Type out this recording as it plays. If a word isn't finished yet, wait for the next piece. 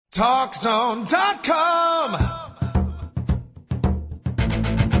TalkZone.com.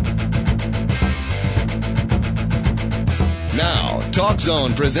 Now, Talk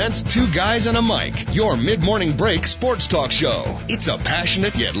Zone presents Two Guys and a Mic, your mid-morning break sports talk show. It's a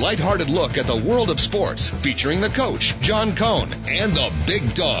passionate yet lighthearted look at the world of sports, featuring the coach, John Cohn, and the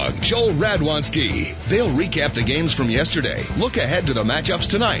big dog, Joel Radwanski. They'll recap the games from yesterday, look ahead to the matchups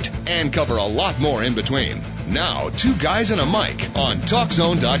tonight, and cover a lot more in between. Now, Two Guys and a Mic on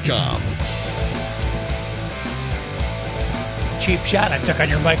TalkZone.com. Cheap shot I took on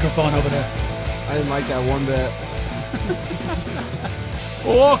your microphone over there. I didn't like that one bit.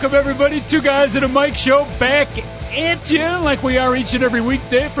 Welcome, everybody. Two Guys and a Mic show back at you like we are each and every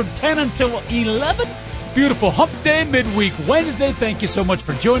weekday from 10 until 11. Beautiful hump day, midweek Wednesday. Thank you so much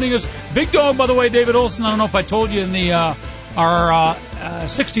for joining us. Big dog, by the way, David Olson. I don't know if I told you in the our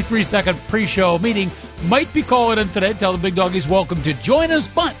 63-second pre-show meeting. Might be calling in today. Tell the big dog he's welcome to join us.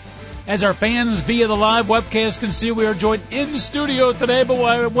 But as our fans via the live webcast can see, we are joined in studio today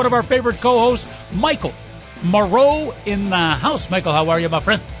by one of our favorite co-hosts, Michael Moreau in the house. Michael, how are you, my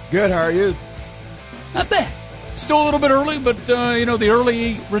friend? Good, how are you? Not bad. Still a little bit early, but, the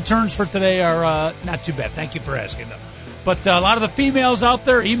early returns for today are not too bad. Thank you for asking, though. But a lot of the females out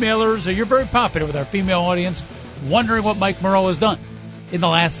there, emailers, you're very popular with our female audience, wondering what Mike Moreau has done in the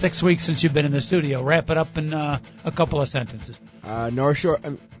last 6 weeks since you've been in the studio. Wrap it up in a couple of sentences.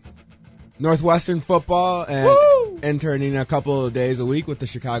 Northwestern football and Woo! interning a couple of days a week with the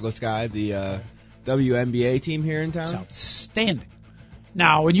Chicago Sky, the WNBA team here in town. It's outstanding.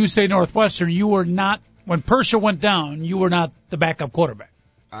 Now, when you say Northwestern, you were not, when Persha went down, you were not the backup quarterback.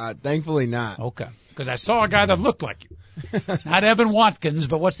 Thankfully not. Okay. Because I saw a guy that looked like you. Not Evan Watkins,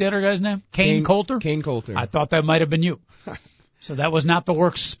 but what's the other guy's name? Kane Coulter? Kane Coulter. I thought that might have been you. So that was not the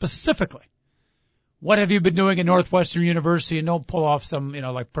work specifically. What have you been doing at Northwestern University? And don't pull off some,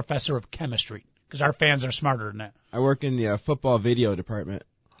 like professor of chemistry, because our fans are smarter than that. I work in the football video department.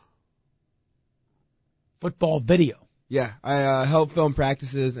 Football video. Yeah, I help film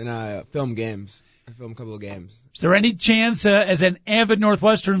practices and I film games. I film a couple of games. Is there any chance, as an avid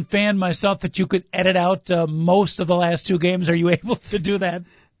Northwestern fan myself, that you could edit out most of the last two games? Are you able to do that?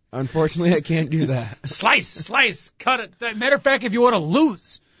 Unfortunately, I can't do that. Slice, cut it. Matter of fact, if you want to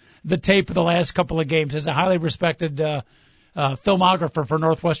lose the tape of the last couple of games as a highly respected filmographer for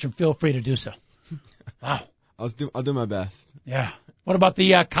Northwestern, feel free to do so. Wow. I'll do my best. Yeah. What about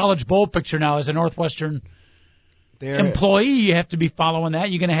the College Bowl picture now? As a Northwestern employee, you have to be following that.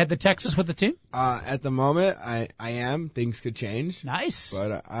 You going to head to Texas with the team? At the moment, I am. Things could change. Nice.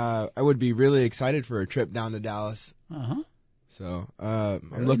 But I would be really excited for a trip down to Dallas. Uh-huh. So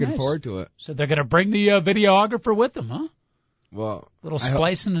I'm looking forward to it. So they're going to bring the videographer with them, huh? Well, little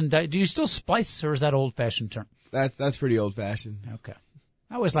splicing and do you still splice, or is that old-fashioned term? That's pretty old-fashioned. Okay.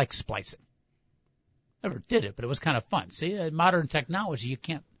 I always like splicing. Never did it, but it was kind of fun. See, modern technology, you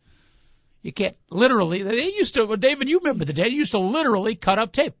can't literally. They used to. Well, David, you remember the day you used to literally cut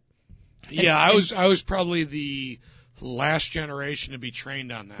up tape. Yeah, I was probably the last generation to be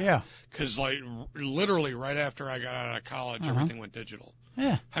trained on that. Yeah. Because literally right after I got out of college, everything went digital.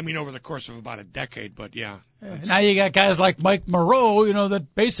 Yeah. I mean, over the course of about a decade, but yeah. Now you got guys like Mike Moreau,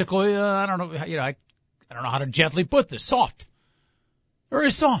 that basically, I don't know, I don't know how to gently put this. Soft.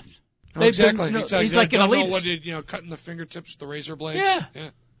 Very soft. Oh, exactly. He's like an elitist. Cutting the fingertips with the razor blades. Yeah.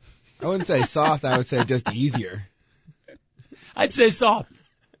 I wouldn't say soft. I would say just easier. I'd say soft.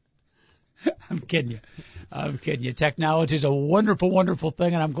 I'm kidding you. Technology is a wonderful, wonderful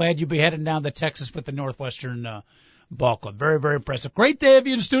thing, and I'm glad you'll be heading down to Texas with the Northwestern Ball Club. Very, very impressive. Great to have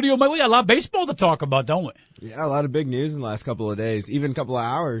you in the studio, Mike. We got a lot of baseball to talk about, don't we? Yeah, a lot of big news in the last couple of days, even a couple of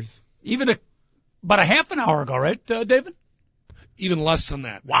hours. Even about a half an hour ago, right, David? Even less than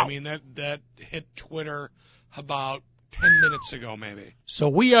that. Wow. I mean, that hit Twitter about 10 minutes ago, maybe. So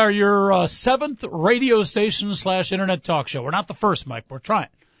we are your seventh radio station / internet talk show. We're not the first, Mike. We're trying.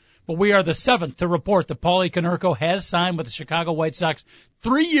 But we are the seventh to report that Paulie Konerko has signed with the Chicago White Sox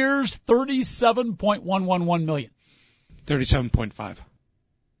 3 years, $37.111 million. 37.5.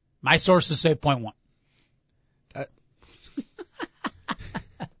 My sources say 0.1.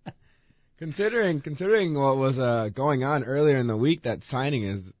 Considering what was going on earlier in the week, that signing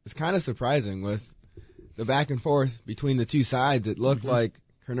is kind of surprising with the back and forth between the two sides. It looked like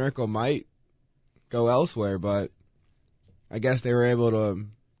Konerko might go elsewhere, but I guess they were able to,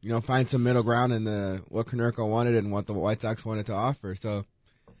 find some middle ground in what Konerko wanted and what the White Sox wanted to offer. So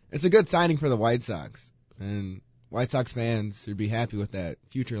it's a good signing for the White Sox, and White Sox fans should be happy with that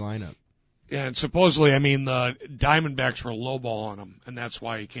future lineup. Yeah, and supposedly, the Diamondbacks were lowballing him, and that's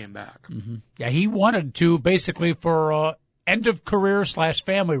why he came back. Mm-hmm. Yeah, he wanted to basically for end of career /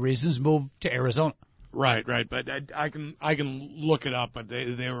 family reasons, moved to Arizona. Right. But I can look it up, but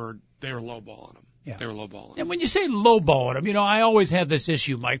they were lowballing him. Yeah. They were lowballing him. And when you say lowballing him, I always have this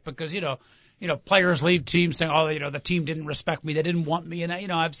issue, Mike, because, players leave teams saying, the team didn't respect me, they didn't want me.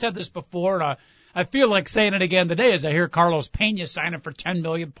 And, I've said this before, and I feel like saying it again today as I hear Carlos Pena signing for $10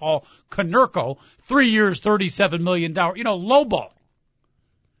 million, Paulie Konerko, 3 years, $37 million, lowball.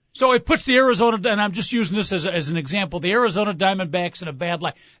 So it puts the Arizona, and I'm just using this as an example, the Arizona Diamondbacks in a bad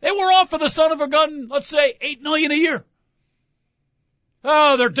light. They were off for the son of a gun, let's say, $8 million a year.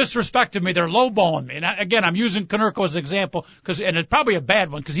 Oh, they're disrespecting me. They're lowballing me. And again, I'm using Konerko as an example, and it's probably a bad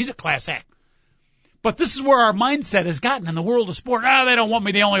one because he's a class act. But this is where our mindset has gotten in the world of sport. They don't want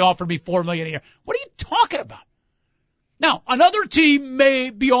me. They only offered me $4 million a year. What are you talking about? Now, another team may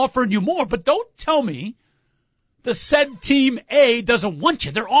be offering you more, but don't tell me the said team A doesn't want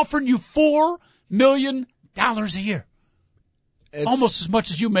you. They're offering you $4 million a year. It's almost as much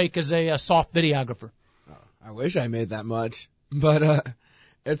as you make as a soft videographer. I wish I made that much. But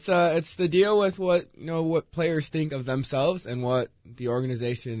it's the deal with what players think of themselves and what the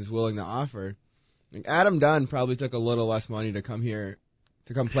organization is willing to offer. Like Adam Dunn probably took a little less money to come here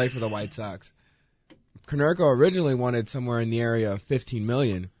to come play for the White Sox. Konerko originally wanted somewhere in the area of $15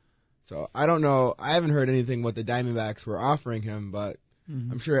 million. So I don't know. I haven't heard anything what the Diamondbacks were offering him, but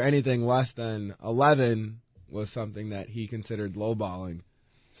I'm sure anything less than 11 was something that he considered lowballing.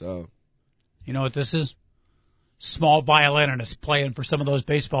 So you know what this is? Small violinists playing for some of those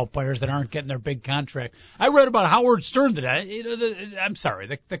baseball players that aren't getting their big contract. I read about Howard Stern today. I'm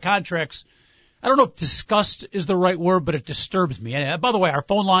sorry, the contracts, I don't know if disgust is the right word, but it disturbs me. And by the way, our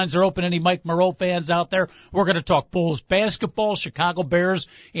phone lines are open. Any Mike Moreau fans out there? We're going to talk Bulls basketball, Chicago Bears,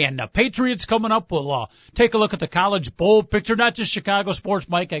 and Patriots coming up. We'll take a look at the college bowl picture, not just Chicago sports,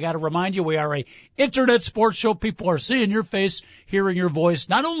 Mike. I got to remind you, we are a internet sports show. People are seeing your face, hearing your voice,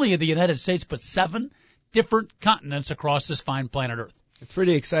 not only in the United States, but 7 different continents across this fine planet Earth. It's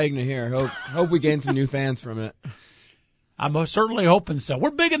pretty exciting to hear. Hope we gain some new fans from it. I'm certainly hoping so.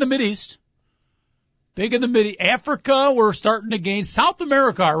 We're big in the Mideast. Big in the Africa, we're starting to gain. South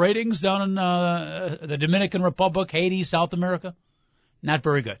America, our ratings down in the Dominican Republic, Haiti, South America, not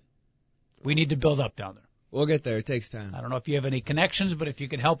very good. We need to build up down there. We'll get there. It takes time. I don't know if you have any connections, but if you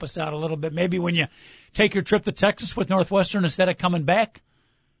could help us out a little bit, maybe when you take your trip to Texas with Northwestern, instead of coming back,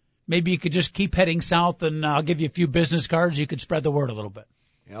 maybe you could just keep heading south, and I'll give you a few business cards. You could spread the word a little bit.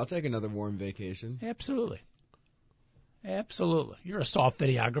 Yeah, I'll take another warm vacation. Absolutely. Absolutely. You're a soft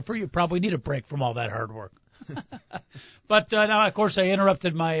videographer. You probably need a break from all that hard work. But now, of course, I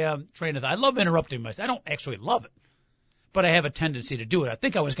interrupted my train of thought. I love interrupting myself. I don't actually love it, but I have a tendency to do it. I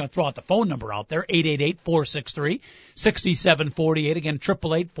think I was going to throw out the phone number out there, 888-463-6748. Again,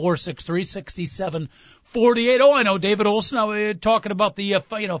 888-463-6748. Oh, I know, David Olson. I was talking about the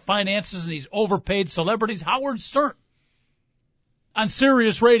finances and these overpaid celebrities. Howard Stern on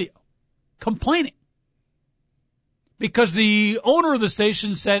Sirius Radio complaining because the owner of the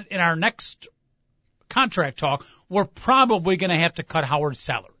station said in our next contract talk, we're probably going to have to cut Howard's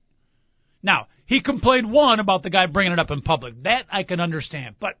salary. Now, he complained, one, about the guy bringing it up in public. That I can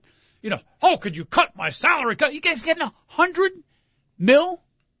understand. But, how could you cut my salary? You guys getting $100 million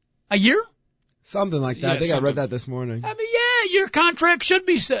a year? Something like that. Yeah, I think I read that this morning. I mean, yeah, your contract should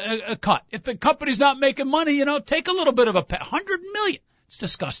be cut. If the company's not making money, take a little bit of a $100 million. It's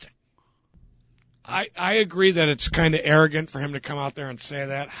disgusting. I agree that it's kind of arrogant for him to come out there and say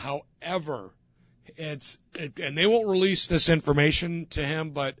that. However, and they won't release this information to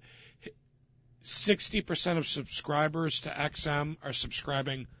him, but 60% of subscribers to XM are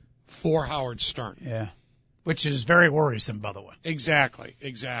subscribing for Howard Stern. Yeah. Which is very worrisome, by the way. Exactly.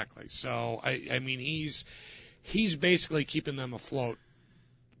 So, I mean, he's basically keeping them afloat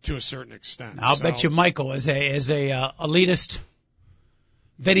to a certain extent. I'll bet you Michael, as a elitist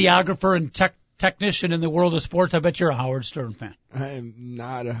videographer and technician in the world of sports, I bet you're a Howard Stern fan. I am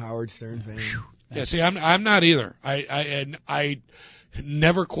not a Howard Stern fan. Yeah, see, I'm not either. I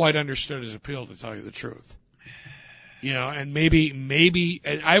never quite understood his appeal, to tell you the truth. And maybe,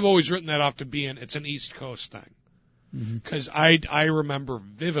 and I've always written that off to being it's an East Coast thing. Because I remember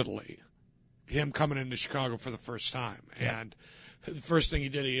vividly him coming into Chicago for the first time. Yeah. And the first thing he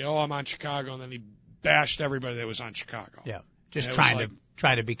did, I'm on Chicago, and then he bashed everybody that was on Chicago. Yeah, just trying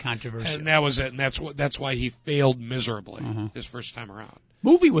to be controversial. And that was it, and that's why he failed miserably his first time around.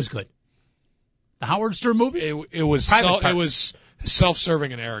 Movie was good. The Howard Stern movie? It was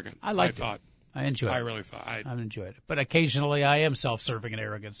self-serving and arrogant. I liked it. I enjoy it. I really thought I've enjoyed it. But occasionally I am self-serving and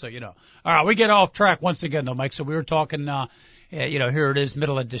arrogant, so All right, we get off track once again, though, Mike. So we were talking, here it is,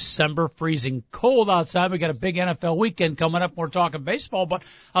 middle of December, freezing cold outside. We got a big NFL weekend coming up. We're talking baseball, but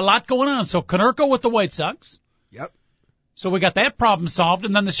a lot going on. So Konerko with the White Sox. Yep. So we got that problem solved.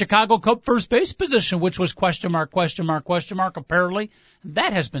 And then the Chicago Cub first base position, which was question mark. Apparently,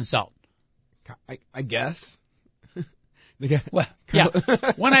 that has been solved. I guess. Well, yeah.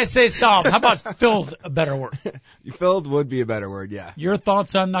 When I say solved, how about filled a better word? Filled would be a better word, yeah. Your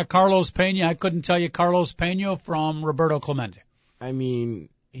thoughts on Carlos Pena? I couldn't tell you Carlos Pena from Roberto Clemente. I mean,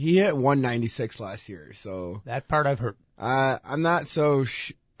 he hit 196 last year, so. That part I've heard. I'm not so,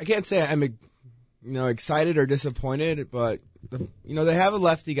 I can't say I'm, excited or disappointed, but, they have a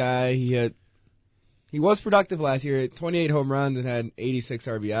lefty guy. He was productive last year, hit 28 home runs and had 86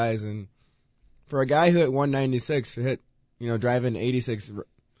 RBIs, and for a guy who hit 196 to hit, drive in 86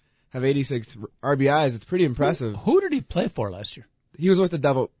 RBIs, it's pretty impressive. Who did he play for last year? He was with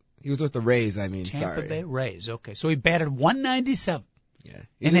the Rays, Tampa Bay Rays, okay. So he batted 197. Yeah.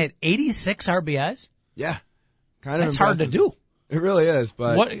 And had 86 RBIs? Yeah. Kind of That's impressive. hard to do. It really is,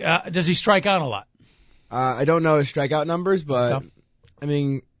 but. What, does he strike out a lot? I don't know his strikeout numbers, but,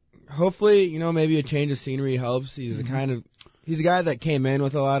 hopefully, maybe a change of scenery helps. He's a guy that came in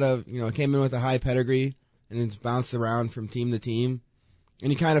with a high pedigree and has bounced around from team to team. And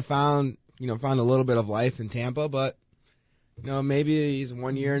he kind of found a little bit of life in Tampa, but, maybe his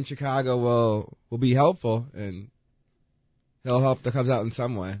 1 year in Chicago will be helpful and he'll help the Cubs out in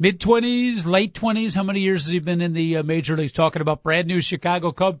some way. Mid-20s, late 20s, how many years has he been in the major leagues? Talking about brand new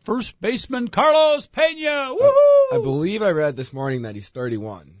Chicago Cub first baseman Carlos Pena. Woohoo! I believe I read this morning that he's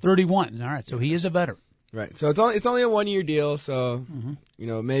 31. 31. All right, so he is a veteran. Right. So it's only a 1 year deal, so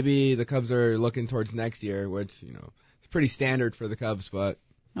maybe the Cubs are looking towards next year, which, it's pretty standard for the Cubs, but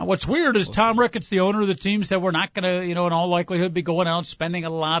now what's weird is Tom Ricketts, the owner of the team, said we're not going to, in all likelihood be going out spending a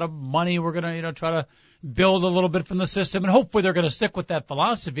lot of money. We're going to, try to build a little bit from the system, and hopefully they're going to stick with that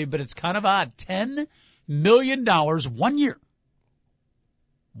philosophy, but it's kind of odd. $10 million 1 year.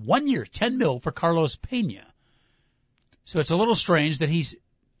 1 year, $10 million for Carlos Pena. So it's a little strange that he's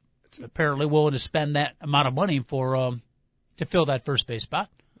apparently willing to spend that amount of money for to fill that first base spot.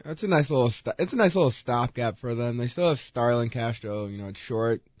 It's a nice little stopgap for them. They still have Starlin Castro, it's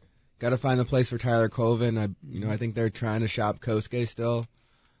short. Got to find a place for Tyler Colvin. I think they're trying to shop Kosuke still.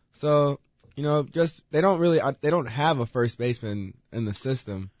 So, they don't have a first baseman in the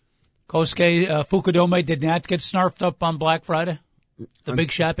system. Kosuke Fukudome did not get snarfed up on Black Friday, the big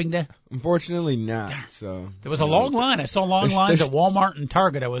shopping day. Unfortunately, not. So there was a long line. I saw long lines at Walmart and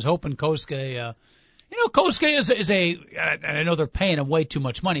Target. I was hoping Kosuke. Kosuke is and I know they're paying him way too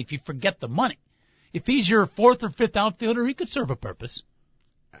much money. If you forget the money, if he's your fourth or fifth outfielder, he could serve a purpose.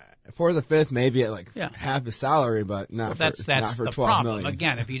 For the fifth, maybe at half his salary, but not for the $12 problem. million.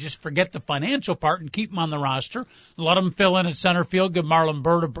 Again, if you just forget the financial part and keep him on the roster, let him fill in at center field, give Marlon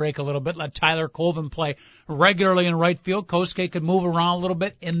Byrd a break a little bit, let Tyler Colvin play regularly in right field. Kosuke could move around a little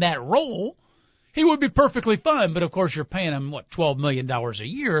bit in that role. He would be perfectly fine, but of course you're paying him $12 million a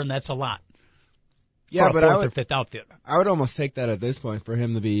year, and that's a lot. Yeah, for a but fourth or fifth outfielder. I would almost take that at this point for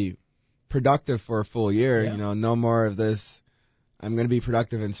him to be productive for a full year. Yeah. No more of this. I'm going to be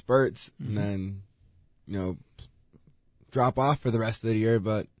productive in spurts and then, drop off for the rest of the year.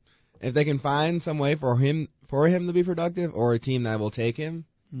 But if they can find some way for him to be productive or a team that will take him,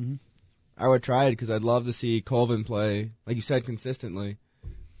 I would try it because I'd love to see Colvin play, like you said, consistently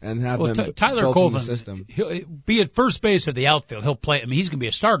and have them Tyler built Colvin, in the system. He'll be at first base or the outfield. He'll play. I mean, he's going to be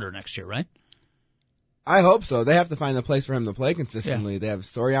a starter next year, right? I hope so. They have to find a place for him to play consistently. Yeah. They have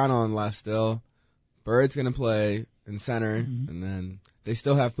Soriano on left still. Bird's going to play in center, and then they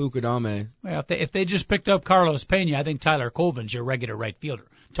still have Fukudome. Well, if they just picked up Carlos Pena, I think Tyler Colvin's your regular right fielder.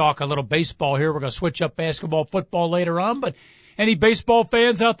 Talk a little baseball here. We're going to switch up basketball, football later on, but any baseball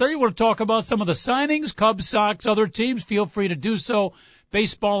fans out there, you want to talk about some of the signings, Cubs, Sox, other teams, feel free to do so.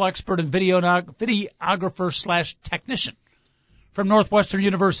 Baseball expert and videographer/technician from Northwestern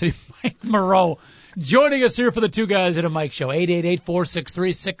University, Mike Moreau, joining us here for the Two Guys at a Mike Show,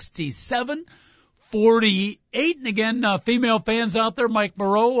 888-463-6748. And again, female fans out there, Mike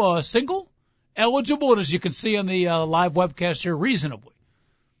Moreau, single, eligible, and as you can see on the live webcast here, reasonably.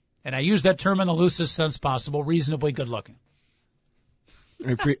 And I use that term in the loosest sense possible, reasonably good looking.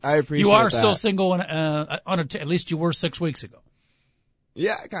 I appreciate You are that. still single, at least you were 6 weeks ago.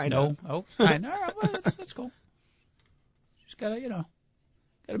 Yeah, kind of. No? Oh, kind of. All right, well, that's cool. Just gotta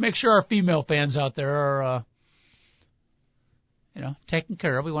make sure our female fans out there are, taken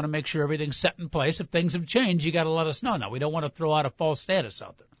care of. We want to make sure everything's set in place. If things have changed, you got to let us know. Now, we don't want to throw out a false status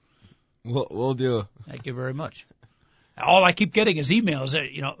out there. We'll do. Thank you very much. All I keep getting is emails.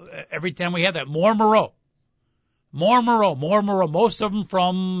 Every time we have that, more Moreau. Most of them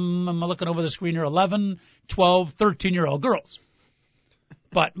from, I'm looking over the screen here, 11, 12, 13-year-old girls.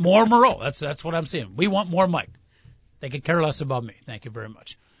 But more Moreau. That's what I'm seeing. We want more Mike. They could care less about me. Thank you very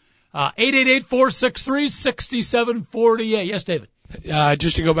much. 888-463-6748. Yes, David.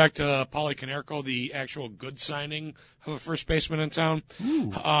 Just to go back to Paulie Konerko, the actual good signing of a first baseman in town.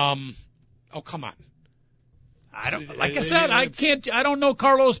 Oh, come on. I don't know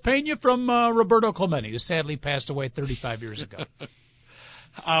Carlos Pena from Roberto Clemente, who sadly passed away 35 years ago.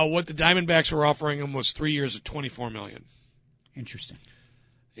 What the Diamondbacks were offering him was 3 years at $24 million. Interesting.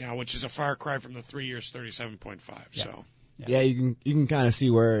 Yeah, which is a far cry from the 3 years, 37.5. Yeah. So. Yeah, you can kind of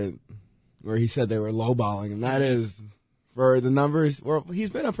see where he said they were lowballing, and that is for the numbers. Well,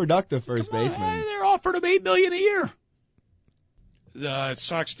 he's been a productive first baseman. They're offering him $8 million a year. The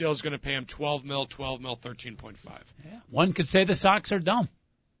Sox deal is going to pay him $12 million, 13.5. Yeah. One could say the Sox are dumb.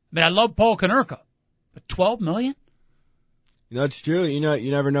 I mean, I love Paul Konerko, but $12 million? It's true. You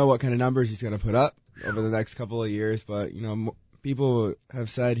never know what kind of numbers he's going to put up over the next couple of years, but people have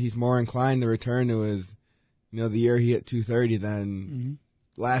said he's more inclined to return to his, the year he hit 230 than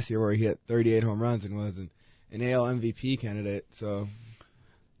last year where he hit 38 home runs and was an AL MVP candidate. So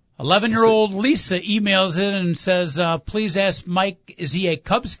 11-year-old Lisa emails in and says, please ask Mike, is he a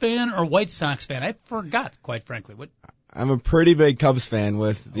Cubs fan or White Sox fan? I forgot, quite frankly. What? I'm a pretty big Cubs fan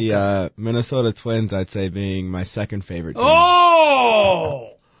with the Minnesota Twins, I'd say, being my second favorite team.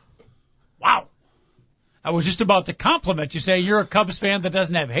 Oh! Wow. I was just about to compliment you, say you're a Cubs fan that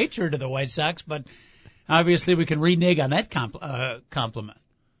doesn't have hatred to the White Sox, but obviously we can renege on that compliment.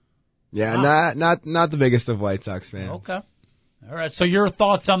 Yeah, wow. Not the biggest of White Sox fans. Okay. All right, so your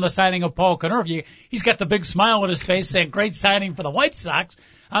thoughts on the signing of Paul Konerko? He's got the big smile on his face saying, great signing for the White Sox.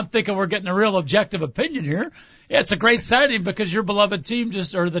 I'm thinking we're getting a real objective opinion here. Yeah, it's a great signing because your beloved team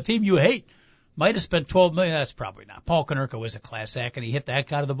or the team you hate might have spent $12 million. That's probably not. Paul Konerko is a class act, and he hit that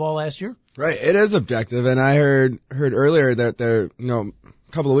kind of the ball last year. Right, it is objective, and I heard earlier that a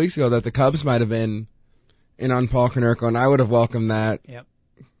couple of weeks ago that the Cubs might have been in on Paul Konerko, and I would have welcomed that. Yep.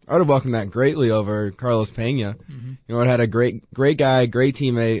 I would have welcomed that greatly over Carlos Pena. Mm-hmm. It had a great guy, great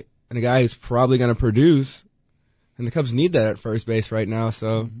teammate, and a guy who's probably going to produce. And the Cubs need that at first base right now.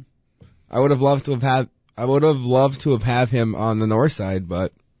 So I would have loved to have had him on the north side,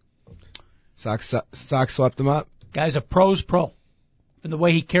 but Sox swept him up. Guy's a pro's pro in the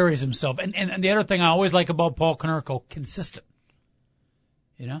way he carries himself. And the other thing I always like about Paul Konerko, consistent.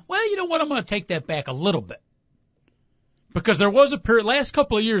 Well, you know what? I'm going to take that back a little bit. Because there was a period, last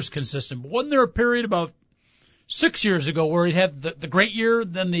couple of years consistent, but wasn't there a period about 6 years ago where he had the great year,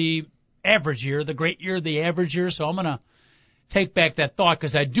 then the average year, the great year, the average year? So I'm going to take back that thought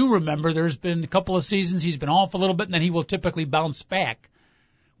because I do remember there's been a couple of seasons he's been off a little bit and then he will typically bounce back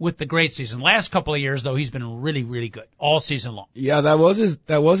with the great season. Last couple of years though, he's been really, really good all season long. Yeah, that was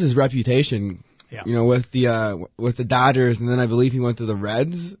his reputation. Yeah. With the Dodgers, and then I believe he went to the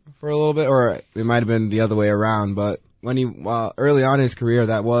Reds for a little bit, or it might have been the other way around, but early on in his career,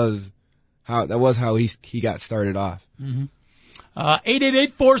 that was how he got started off.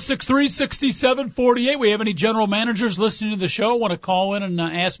 888-463-6748. We have any general managers listening to the show want to call in and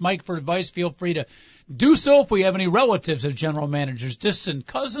ask Mike for advice? Feel free to do so. If we have any relatives of general managers, distant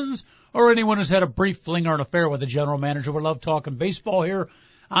cousins, or anyone who's had a brief fling or an affair with a general manager, we love talking baseball here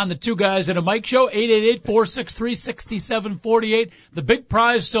on the Two Guys at a Mike show. 888-463-6748. The big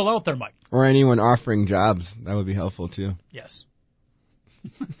prize still out there, Mike. Or anyone offering jobs. That would be helpful, too. Yes.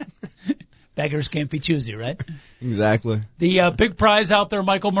 Beggars can't be choosy, right? Exactly. The big prize out there,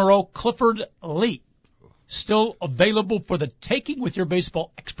 Michael Moreau, Clifford Lee. Still available for the taking with your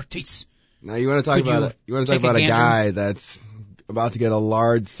baseball expertise. Now you want to talk about a guy that's about to get a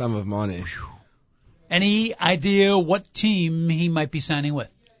large sum of money. Any idea what team he might be signing with?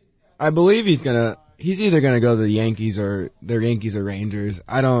 I believe he's either gonna go to the Yankees or Rangers.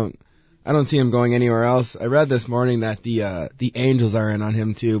 I don't see him going anywhere else. I read this morning that the Angels are in on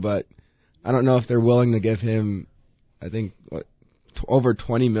him too, but I don't know if they're willing to give him, I think, over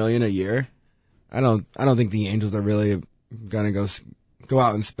 $20 million a year. I don't think the Angels are really gonna go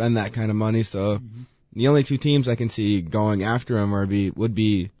out and spend that kind of money. So the only two teams I can see going after him would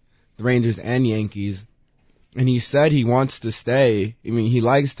be the Rangers and Yankees. And he said he wants to stay. I mean, he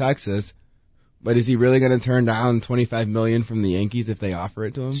likes Texas, but is he really going to turn down $25 million from the Yankees if they offer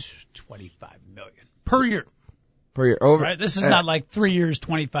it to him? $25 million per year. Per year. Over. Right? This is not like 3 years,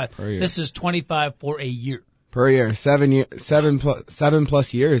 25. Per year. This is 25 for a year. Per year. 7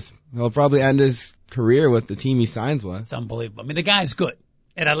 plus years. He'll probably end his career with the team he signs with. It's unbelievable. I mean, the guy's good.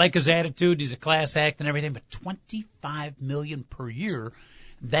 And I like his attitude. He's a class act and everything, but $25 million per year.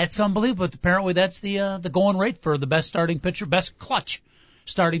 That's unbelievable. But apparently that's the going rate for the best starting pitcher, best clutch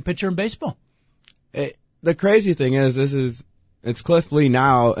starting pitcher in baseball. The crazy thing is it's Cliff Lee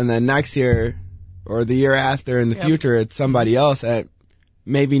now, and then next year or the year after in the future it's somebody else at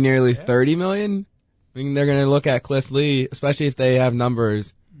maybe nearly $30 million. I mean, they're going to look at Cliff Lee, especially if they have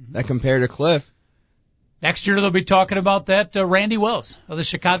numbers that compare to Cliff. Next year they'll be talking about that Randy Wells of the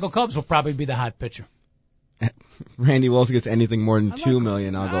Chicago Cubs will probably be the hot pitcher. Randy Wells gets anything more than $2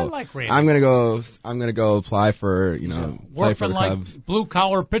 million. I'll go. I like Randy. I'm gonna go apply for play for the Cubs. Blue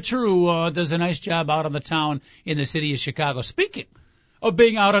collar pitcher who does a nice job out on the town in the city of Chicago. Speaking of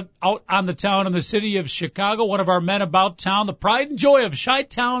being out on the town in the city of Chicago, one of our men about town, the pride and joy of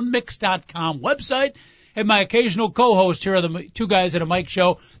ChiTownMix.com website, and my occasional co-host here of the Two Guys at a Mike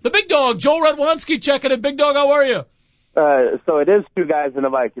show, the big dog, Joel Radwanski, checking in. Big dog, how are you? So it is Two Guys and a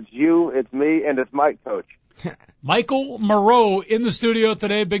Mike. It's you, it's me, and it's Mike, Coach. Michael Moreau in the studio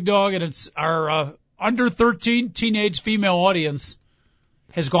today, big dog, and it's our under 13 teenage female audience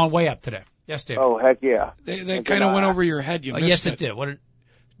has gone way up today. Yes, Dave. Oh, heck yeah. They kind of went over your head. You missed yes, it did.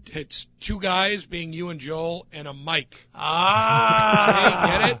 It's two guys being you and Joel and a Mike.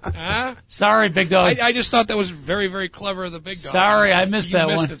 Ah. Hey, get it? Huh? Sorry, big dog. I just thought that was very, very clever of the big dog. Sorry, I missed that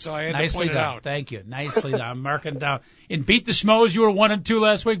one. You missed it, so I had to point it out. Thank you. Nicely done. I'm marking down. In Beat the Schmoes, you were 1-2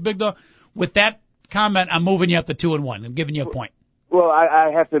 last week, big dog. With that comment, I'm moving you up to 2-1. I'm giving you a point. Well,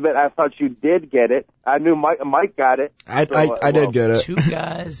 I have to admit, I thought you did get it. I knew Mike got it. I did get it. Two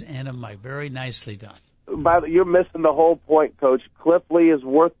guys and a Mike. Very nicely done. You're missing the whole point, Coach. Cliff Lee is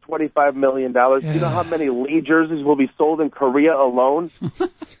worth $25 million. You know how many Lee jerseys will be sold in Korea alone?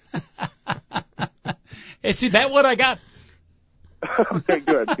 Hey, see, that one I got. Okay,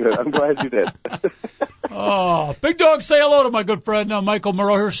 good. I'm glad you did. Oh, big dog, say hello to my good friend Michael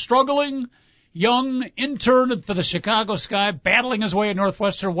Moreau here, struggling young intern for the Chicago Sky, battling his way at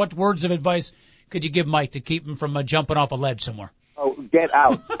Northwestern. What words of advice could you give Mike to keep him from jumping off a ledge somewhere? Oh, get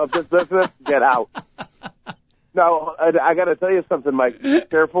out of this business. Get out. No, I got to tell you something, Mike. Be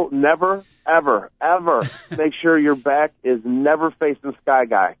careful. Never, ever, ever make sure your back is never facing Sky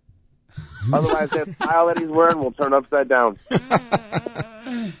Guy. Otherwise, that style that he's wearing will turn upside down.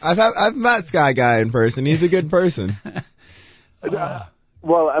 I've met Sky Guy in person. He's a good person.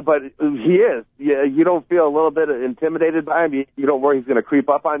 Well, but he is. You don't feel a little bit intimidated by him? You don't worry he's going to creep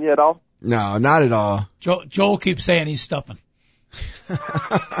up on you at all? No, not at all. Joel keeps saying he's stuffing.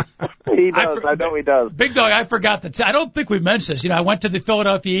 He does. I know he does. Big dog, I forgot I don't think we mentioned this. I went to the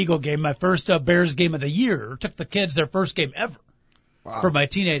Philadelphia Eagle game, my first Bears game of the year. Took the kids their first game ever. Wow. For my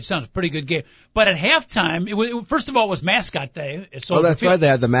teenage sons. Pretty good game. But at halftime, first of all, it was mascot day. So that's right. They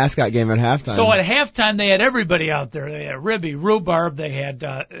had the mascot game at halftime. So at halftime, they had everybody out there. They had Ribby, Rhubarb. They had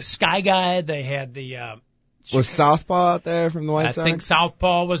Sky Guy. They had the was Southpaw out there from the White Sox? I think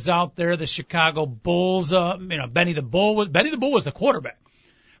Southpaw was out there. The Chicago Bulls. Benny the Bull was the quarterback.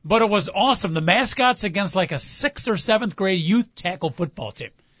 But it was awesome. The mascots against like a 6th or 7th grade youth tackle football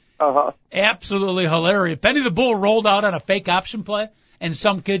team. Uh-huh. Absolutely hilarious. Benny the Bull rolled out on a fake option play, and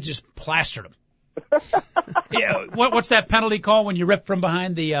some kid just plastered him. Yeah, what's that penalty call when you rip from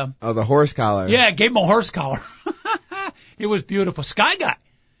behind the... the horse collar. Yeah, gave him a horse collar. It was beautiful. Sky Guy.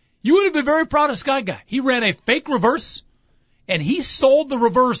 You would have been very proud of Sky Guy. He ran a fake reverse, and he sold the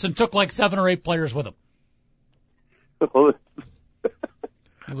reverse and took like 7 or 8 players with him. Was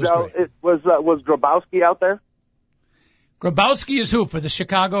Grabowski out there? Grabowski is who for the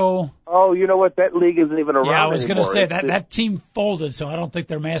Chicago? Oh, you know what? That league isn't even around. Yeah, I was going to say that team folded, so I don't think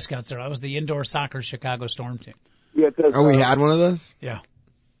their mascots are. That was the indoor soccer Chicago Storm team. Yeah, we had one of those. Yeah,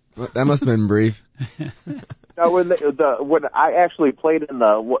 that must have been brief. No, when I actually played in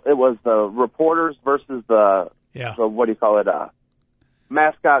it was the Reporters versus the what do you call it?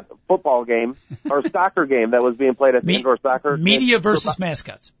 Mascot football game or soccer game that was being played at the indoor soccer. Media versus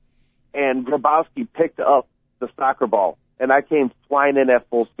mascots. And Grabowski picked up the soccer ball, and I came flying in at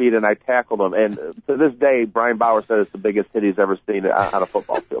full speed, and I tackled him. And to this day, Brian Bauer said it's the biggest hit he's ever seen on a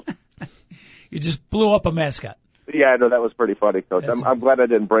football field. You just blew up a mascot. Yeah, I know. That was pretty funny, Coach. I'm glad I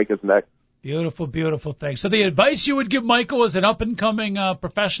didn't break his neck. Beautiful, beautiful thing. So the advice you would give Michael as an up-and-coming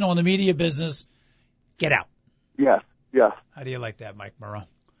professional in the media business, get out. Yes. How do you like that, Mike Moreau?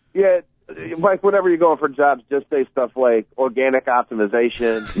 Yeah, Mike, whenever you're going for jobs, just say stuff like organic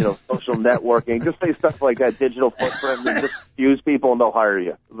optimization, social networking. Just say stuff like that, digital footprint, and just use people and they'll hire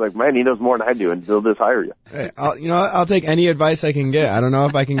you. It's like, man, he knows more than I do, and they'll just hire you. Hey, I'll take any advice I can get. I don't know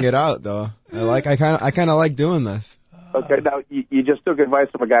if I can get out though. I kind of like doing this. Okay, now you just took advice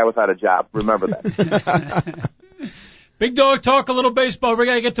from a guy without a job. Remember that. Big Dog, talk a little baseball. We're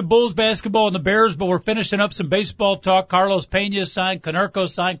going to get to Bulls basketball and the Bears, but we're finishing up some baseball talk. Carlos Pena is signed. Konerko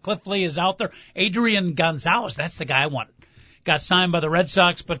signed. Cliff Lee is out there. Adrian Gonzalez, that's the guy I wanted. Got signed by the Red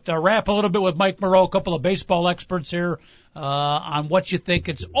Sox. But wrap a little bit with Mike Moreau, a couple of baseball experts here on what you think.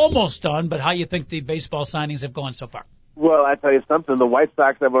 It's almost done, but how you think the baseball signings have gone so far. Well, I tell you something. The White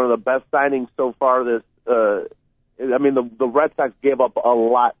Sox have one of the best signings so far this the Red Sox gave up a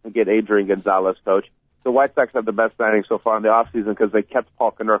lot to get Adrian Gonzalez, Coach. The White Sox have the best signing so far in the offseason because they kept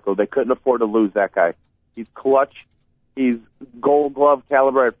Paulie Konerko. They couldn't afford to lose that guy. He's clutch. He's Gold Glove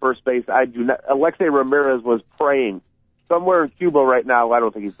caliber at first base. Alexei Ramirez was praying somewhere in Cuba right now. I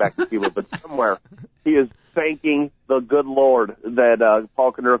don't think he's back in Cuba, but somewhere he is thanking the good Lord that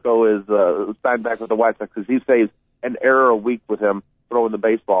Paulie Konerko is signed back with the White Sox because he saves an error a week with him throwing the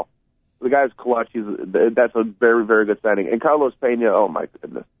baseball. The guy's clutch. That's a very, very good signing. And Carlos Pena, oh my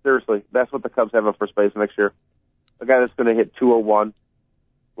goodness, seriously, that's what the Cubs have at first base next year. A guy that's going to hit 201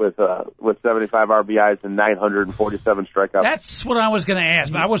 with 75 RBIs and 947 strikeouts. That's what I was going to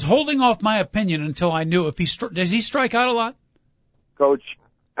ask. I was holding off my opinion until I knew if does he strike out a lot? Coach,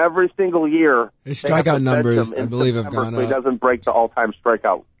 every single year his strikeout numbers, I believe, have gone up. He doesn't break the all-time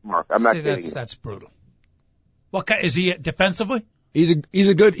strikeout mark. I'm not kidding. That's brutal. What is he defensively? He's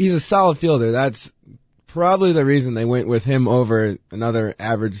a solid fielder. That's probably the reason they went with him over another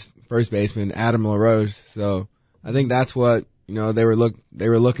average first baseman, Adam LaRoche. So I think that's what they were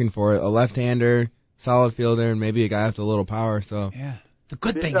looking for, a left-hander, solid fielder, and maybe a guy with a little power. So yeah, the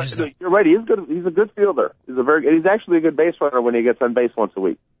good thing is that you're right. He's good. He's a good fielder. He's actually a good base runner when he gets on base once a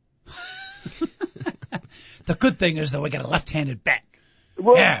week. The good thing is that we got a left-handed bat.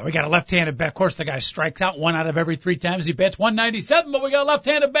 Well, yeah, we got a left-handed bat. Of course, the guy strikes out 1 out of every 3 times he bats 197, but we got a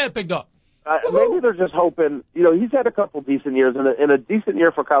left-handed bat, Big Dog. Maybe they're just hoping. He's had a couple decent years, and a decent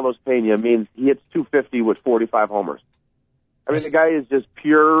year for Carlos Pena means he hits 250 with 45 homers. I mean, the guy is just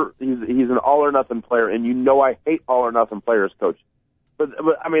pure. He's an all-or-nothing player, and I hate all-or-nothing players, Coach. But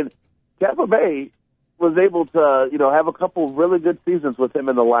I mean, Tampa Bay was able to, have a couple really good seasons with him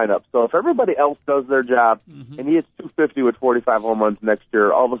in the lineup. So if everybody else does their job and he hits 250 with 45 home runs next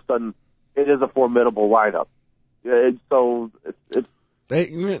year, all of a sudden it is a formidable lineup. The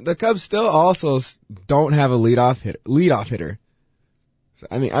Cubs still also don't have a leadoff hitter. So,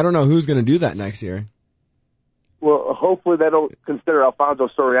 I mean, I don't know who's going to do that next year. Well, hopefully they don't consider Alfonso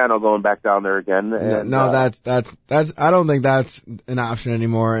Soriano going back down there again. And, no, that's. I don't think that's an option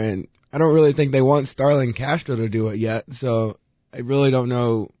anymore, and I don't really think they want Starlin Castro to do it yet. So I really don't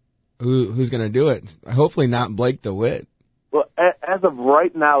know who's going to do it. Hopefully not Blake DeWitt. Well, as of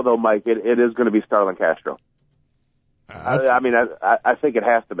right now, though, Mike, it is going to be Starlin Castro. I think it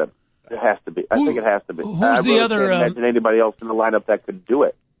has to be. It has to be. I think it has to be. Who's I the other? Can't imagine anybody else in the lineup that could do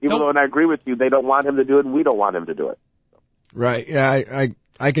it. Even though, and I agree with you, they don't want him to do it, and we don't want him to do it. Right. Yeah.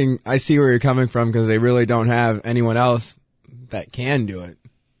 I see where you're coming from because they really don't have anyone else that can do it.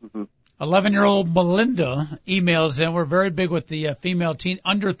 Mm-hmm. 11-year-old Melinda emails in. We're very big with the female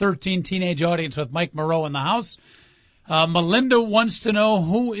under 13 teenage audience with Mike Moreau in the house. Melinda wants to know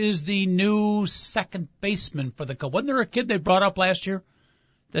who is the new second baseman for the Cubs. Wasn't there a kid they brought up last year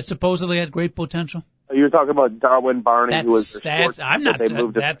that supposedly had great potential? You're talking about Darwin Barney, who was I'm not. They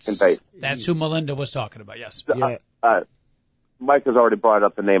moved to second base. That's who Melinda was talking about. Yes. Yeah. Mike has already brought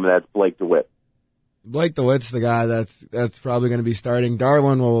up the name of that. It's Blake DeWitt. Blake DeWitt's the guy that's probably going to be starting.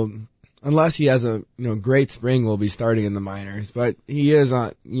 Darwin will, unless he has a great spring, will be starting in the minors. But he is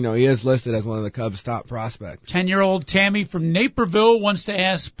listed as one of the Cubs' top prospects. 10-year-old Tammy from Naperville wants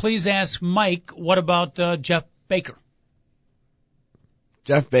to please ask Mike, what about Jeff Baker?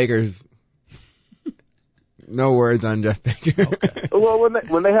 Jeff Baker's. No words on Jeff Baker. Okay. Well,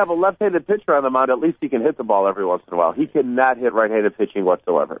 when they have a left-handed pitcher on the mound, at least he can hit the ball every once in a while. He cannot hit right-handed pitching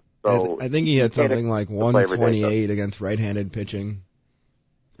whatsoever. So I think he had something like 128 against right-handed pitching.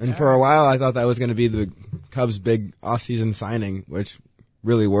 And for a while, I thought that was going to be the Cubs' big off-season signing, which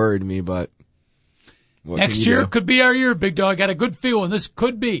really worried me. But next year could be our year, Big Dog. Got a good feeling. This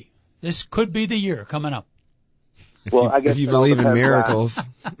could be the year coming up. Well, I guess if you believe in miracles.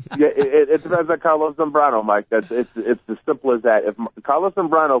 Yeah, it depends on Carlos Zambrano, Mike. It's as simple as that. If Carlos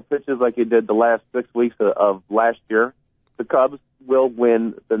Zambrano pitches like he did the last 6 weeks of last year, the Cubs will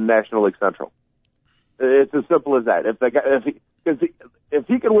win the National League Central. It's as simple as that. If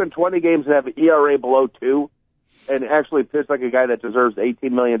he can win 20 games and have an ERA below 2, and actually pitch like a guy that deserves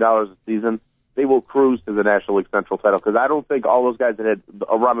 $18 million a season, they will cruise to the National League Central title. Because I don't think all those guys that had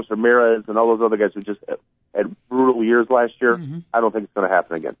Aramis Ramirez and all those other guys who just had brutal years last year, I don't think it's going to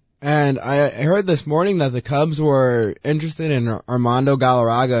happen again. And I heard this morning that the Cubs were interested in Armando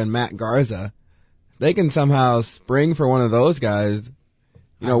Galarraga and Matt Garza. they can somehow spring for one of those guys,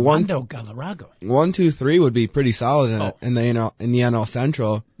 Armando Galarrago. 1, 2, 3 would be pretty solid in the NL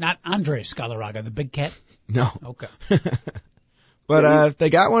Central. Not Andres Galarraga, the big cat? No. Okay. But if they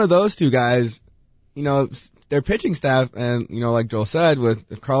got one of those two guys, their pitching staff, and like Joel said,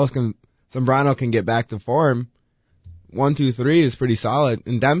 if Carlos Zambrano can get back to form, 1, 2, 3 is pretty solid.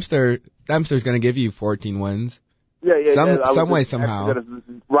 And Dempster's going to give you 14 wins. Yeah. Some way, somehow.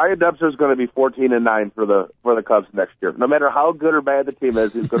 Ryan Dempster's going to be 14-9 for the Cubs next year. No matter how good or bad the team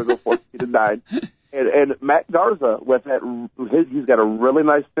is, he's going to go 14-9. And Matt Garza, he's got a really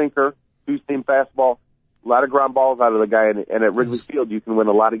nice sinker, 2-seam fastball, a lot of ground balls out of the guy. And at Wrigley Field, you can win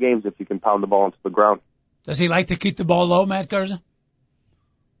a lot of games if you can pound the ball into the ground. Does he like to keep the ball low, Matt Garza?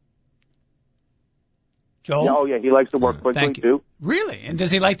 Joel? Yeah, he likes to work quickly, too. Really? And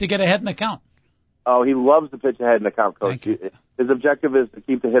does he like to get ahead in the count? Oh, he loves to pitch ahead in the count, Coach. His objective is to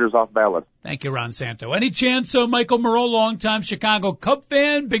keep the hitters off balance. Thank you, Ron Santo. Any chance Michael Moreau, longtime Chicago Cub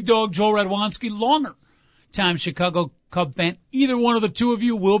fan, Big Dog Joe Radwanski, longer-time Chicago Cub fan, either one of the two of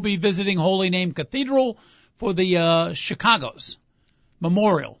you will be visiting Holy Name Cathedral for the Chicago's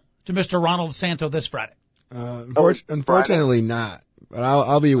memorial to Mr. Ronald Santo this Friday? Unfortunately not. But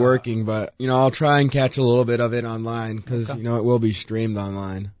I'll be working, but I'll try and catch a little bit of it online because it will be streamed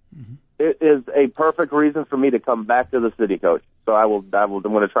online. Mm-hmm. It is a perfect reason for me to come back to the city, Coach. So I'm going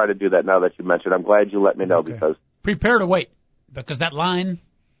to try to do that now that you mentioned. I'm glad you let me know because prepare to wait because that line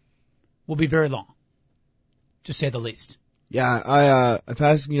will be very long, to say the least. Yeah, I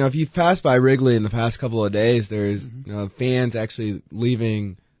passed. If you've passed by Wrigley in the past couple of days, there's fans actually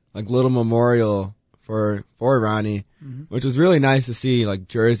leaving like little memorial for Ronnie, which was really nice to see, like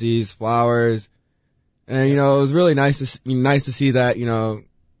jerseys, flowers, and it was really nice to see that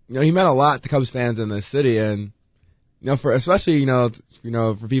he meant a lot to Cubs fans in this city, and for especially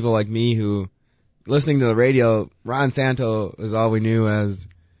for people like me who listening to the radio, Ron Santo is all we knew as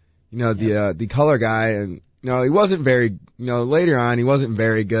the color guy, and he wasn't very later on he wasn't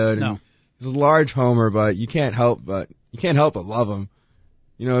very good, and he's a large homer, but you can't help but love him.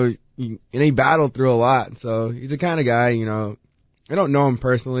 And he battled through a lot, so he's the kind of guy, I don't know him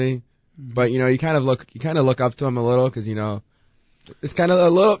personally, but you kind of look up to him a little because it's kind of a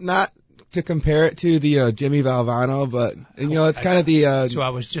little, not to compare it to the Jimmy Valvano, but it's kind of the that's what I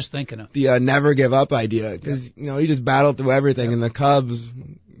was just thinking of, the never give up idea because he just battled through everything, and the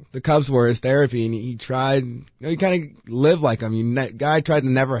Cubs were his therapy, and he tried, he kind of lived like him. Guy tried to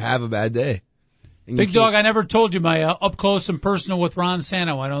never have a bad day. Big Dog, I never told you my up close and personal with Ron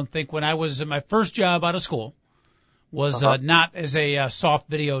Santo. I don't think when I was at my first job out of school was not as a soft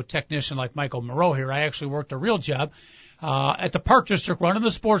video technician like Michael Moreau here. I actually worked a real job at the Park District running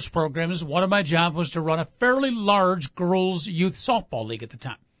the sports programs. One of my jobs was to run a fairly large girls youth softball league at the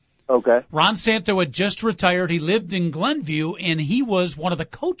time. Okay. Ron Santo had just retired. He lived in Glenview, and he was one of the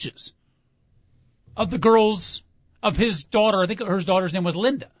coaches of the girls of his daughter. I think her daughter's name was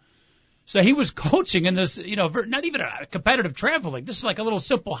Linda. So he was coaching in this, not even a competitive travel league. This is like a little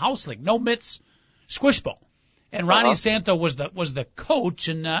simple house league, no mitts, squish ball. And Ronnie Santo was the coach,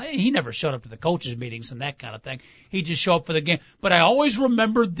 and he never showed up to the coaches' meetings and that kind of thing. He just showed up for the game. But I always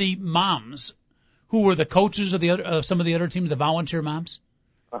remembered the moms who were the coaches of some of the other teams, the volunteer moms.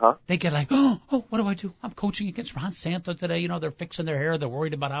 They get like, oh, what do I do? I'm coaching against Ron Santo today. They're fixing their hair. They're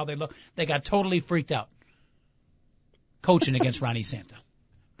worried about how they look. They got totally freaked out coaching against Ronnie Santo.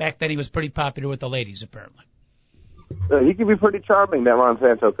 Back then, he was pretty popular with the ladies, apparently. He can be pretty charming, that Ron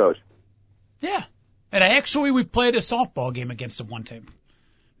Santo coach. Yeah. And we played a softball game against him one time.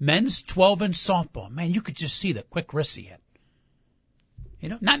 Men's 12-inch softball. Man, you could just see the quick wrists he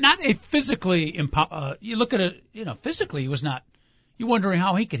had. Not a physically, you look at it, physically he was not, you're wondering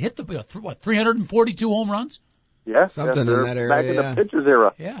how he could hit 342 home runs? Yeah. Something in that area. Back in the pitcher's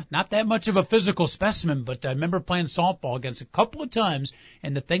era. Yeah, not that much of a physical specimen, but I remember playing softball against a couple of times,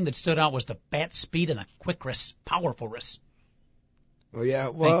 and the thing that stood out was the bat speed and the quick wrists, powerful wrists. Well, yeah,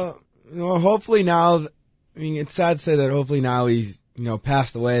 hopefully now, it's sad to say that hopefully now he's,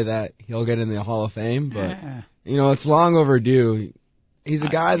 passed away that he'll get in the Hall of Fame, but, it's long overdue. He's a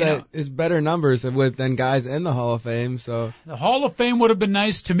guy that is better numbers than guys in the Hall of Fame, so. The Hall of Fame would have been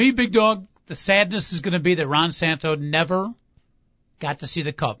nice. To me, Big Dog, the sadness is going to be that Ron Santo never got to see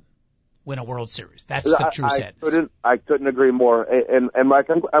the Cub win a World Series. That's the true sadness. I couldn't agree more. And Mike,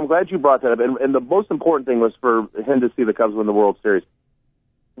 I'm glad you brought that up. And the most important thing was for him to see the Cubs win the World Series.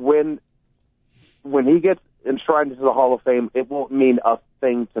 When he gets enshrined into the Hall of Fame, it won't mean a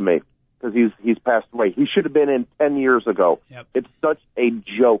thing to me because he's passed away. He should have been in 10 years ago. Yep. It's such a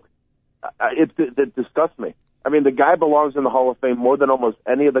joke. It disgusts me. I mean, the guy belongs in the Hall of Fame more than almost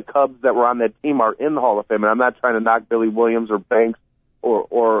any of the Cubs that were on that team are in the Hall of Fame. And I'm not trying to knock Billy Williams or Banks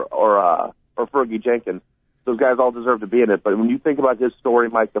or Fergie Jenkins. Those guys all deserve to be in it. But when you think about his story,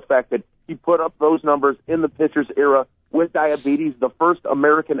 Mike, the fact that he put up those numbers in the pitcher's era with diabetes, the first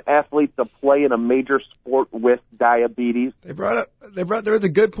American athlete to play in a major sport with diabetes. There was a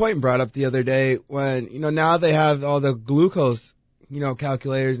good point brought up the other day when, now they have all the glucose,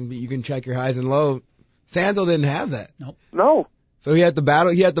 calculators and you can check your highs and lows. Sandel didn't have that. Nope. No. So he had to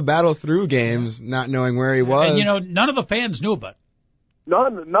battle through games not knowing where he was. And, none of the fans knew about it.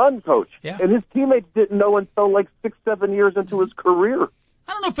 None, Coach. Yeah. And his teammates didn't know until like 6-7 years into his career.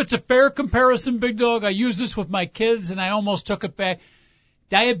 I don't know if it's a fair comparison, Big Dog. I use this with my kids, and I almost took it back.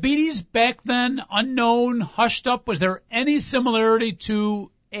 Diabetes back then, unknown, hushed up. Was there any similarity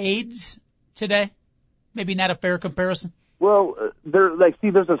to AIDS today? Maybe not a fair comparison. Well, there's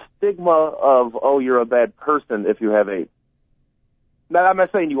a stigma of, you're a bad person if you have AIDS. Now, I'm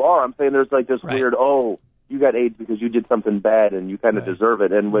not saying you are. I'm saying there's like this weird, you got AIDS because you did something bad and you kind of deserve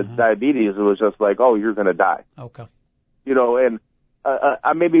it. And with diabetes, it was just like, you're going to die. Okay.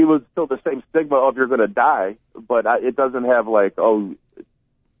 And maybe it was still the same stigma of you're going to die, but it doesn't have like,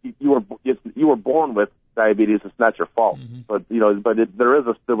 you were born with diabetes. It's not your fault. Mm-hmm. But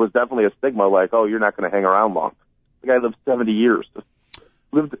there was definitely a stigma like, you're not going to hang around long. The guy lived 70 years.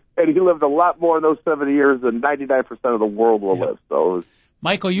 And he lived a lot more in those 70 years than 99% of the world will live. So,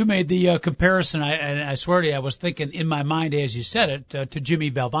 Michael, you made the comparison, and I swear to you, I was thinking in my mind as you said it, to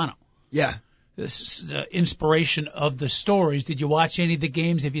Jimmy Valvano. Yeah. This inspiration of the stories. Did you watch any of the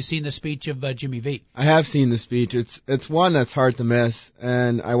games? Have you seen the speech of Jimmy V? I have seen the speech. It's one that's hard to miss,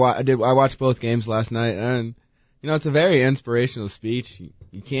 and I watched both games last night, and it's a very inspirational speech.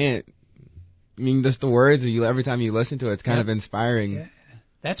 You can't. I mean, just the words every time you listen to it, it's kind of inspiring. Yeah.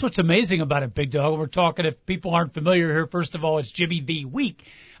 That's what's amazing about it, Big Dog. We're talking, if people aren't familiar here, first of all, it's Jimmy V Week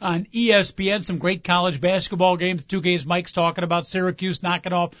on ESPN. Some great college basketball games. 2 games Mike's talking about. Syracuse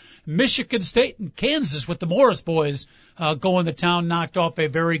knocking off Michigan State and Kansas with the Morris boys going to town, knocked off a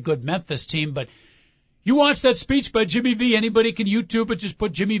very good Memphis team. But you watch that speech by Jimmy V. Anybody can YouTube it. Just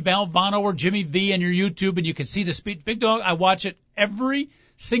put Jimmy Valvano or Jimmy V in your YouTube and you can see the speech. Big Dog, I watch it every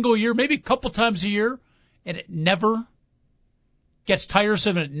single year, maybe a couple times a year, and it never gets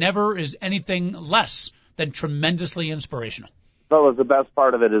tiresome, and it never is anything less than tremendously inspirational. Fellas, the best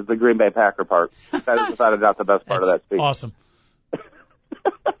part of it is the Green Bay Packer part. That is without a doubt the best part of that speech. Awesome.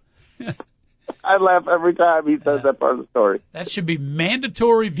 I laugh every time he says that part of the story. That should be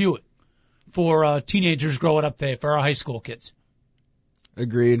mandatory viewing for teenagers growing up today, for our high school kids.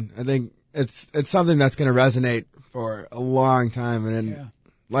 Agreed. I think it's something that's going to resonate for a long time, and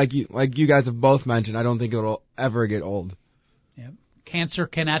like you guys have both mentioned, I don't think it'll ever get old. Cancer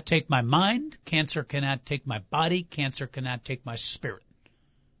cannot take my mind. Cancer cannot take my body. Cancer cannot take my spirit.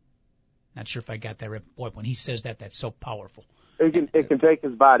 Not sure if I got that right. Boy, when he says that, that's so powerful. It can take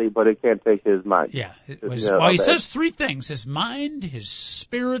his body, but it can't take his mind. Yeah. He says 3 things. His mind, his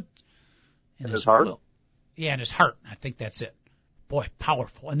spirit, and his heart. will. Yeah, and his heart. I think that's it. Boy,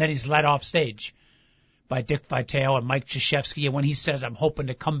 powerful. And then he's led off stage by Dick Vitale and Mike Krzyzewski. And when he says, I'm hoping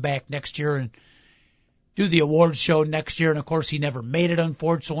to come back next year and do the awards show next year, and of course he never made it,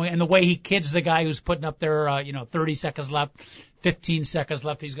 unfortunately. And the way he kids the guy who's putting up there, 30 seconds left, 15 seconds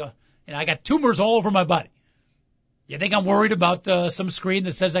left, he's going, I got tumors all over my body. You think I'm worried about some screen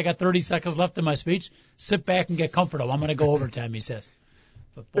that says I got 30 seconds left in my speech? Sit back and get comfortable. I'm going to go overtime, he says.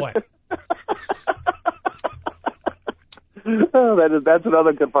 But boy. That's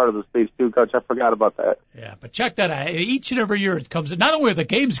another good part of the speech, too, Coach. I forgot about that. Yeah, but check that out. Each and every year it comes. Not only are the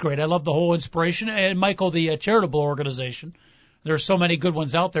games great, I love the whole inspiration. And Michael, the charitable organization, there's so many good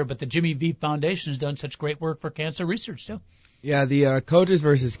ones out there, but the Jimmy V Foundation has done such great work for cancer research, too. Yeah, the Coaches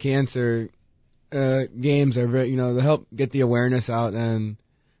versus Cancer games are very, they help get the awareness out, and,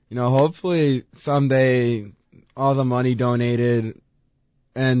 hopefully someday all the money donated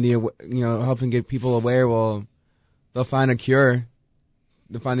and helping get people aware they'll find a cure.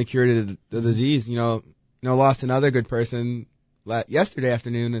 They'll find the cure to the disease. Lost another good person yesterday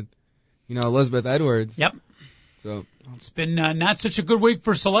afternoon, and Elizabeth Edwards. Yep. So it's been not such a good week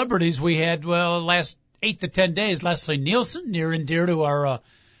for celebrities. We had last 8 to 10 days. Leslie Nielsen, near and dear to our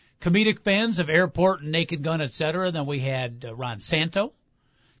comedic fans of Airport and Naked Gun, etc. Then we had Ron Santo,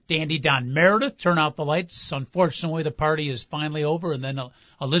 Dandy Don Meredith, Turn Out the Lights. Unfortunately, the party is finally over. And then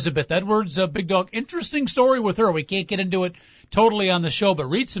Elizabeth Edwards, Big Dog. Interesting story with her. We can't get into it totally on the show, but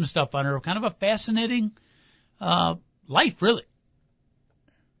read some stuff on her. Kind of a fascinating life, really.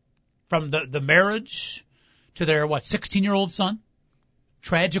 From the marriage to their, 16-year-old son,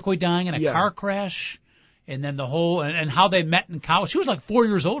 tragically dying in a car crash. and then the whole, and how they met in college. She was like 4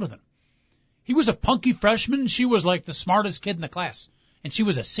 years older than him. He was a punky freshman, and she was like the smartest kid in the class, and she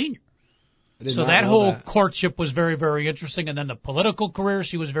was a senior. So that whole courtship was very, very interesting. And then the political career,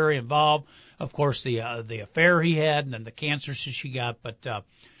 she was very involved. Of course, the affair he had, and then the cancer she got. But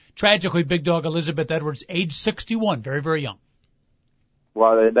tragically, Big Dog Elizabeth Edwards, age 61, very, very young.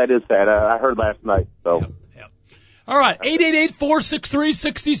 Well, that is sad. I heard last night. So. Yep. All right,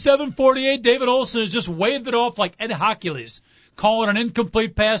 888-463-6748. David Olson has just waved it off like Ed Hercules, calling an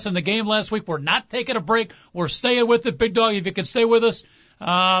incomplete pass in the game last week. We're not taking a break. We're staying with it. Big Dog, if you can stay with us.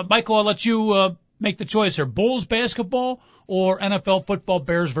 Michael, I'll let you make the choice here. Bulls basketball or NFL football,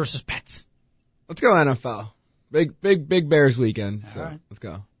 Bears versus Pets? Let's go NFL. Big Bears weekend. So right. Let's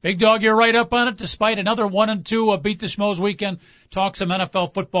go. Big Dog, you're right up on it. Despite another 1-2 Beat the Schmoes weekend, talk some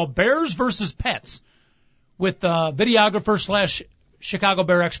NFL football. Bears versus Pets with videographer / Chicago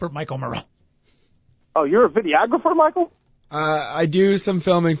Bear expert Michael Moreau. Oh, you're a videographer, Michael? I do some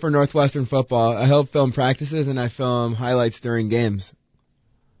filming for Northwestern football. I help film practices and I film highlights during games.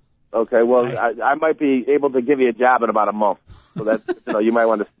 Okay, well, I might be able to give you a job in about a month. So that's, you might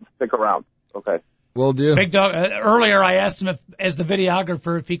want to stick around. Okay. Will do. Big Dog, earlier I asked him as the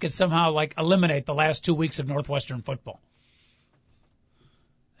videographer, if he could somehow eliminate the last 2 weeks of Northwestern football.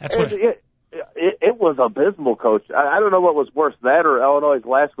 That's what it was abysmal, Coach. I don't know what was worse, that or Illinois'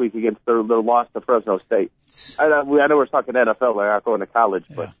 last week against their loss to Fresno State. I know we're talking NFL, like not going to college,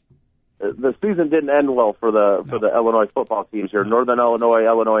 but the season didn't end well for the Illinois football teams here. Northern Illinois,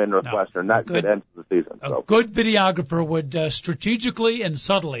 and Northwestern. Not good ends to the season. A good videographer would strategically and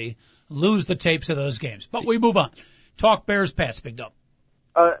subtly lose the tapes of those games. But we move on. Talk Bears Pats, Big Dog.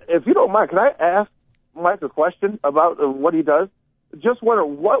 If you don't mind, can I ask Mike a question about what he does? Just wonder,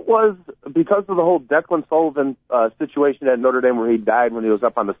 what was, because of the whole Declan Sullivan situation at Notre Dame where he died when he was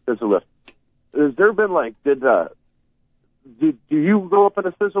up on the scissor lift, has there been do you go up in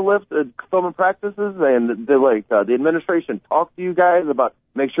a scissor lift at filming practices, and the administration talk to you guys about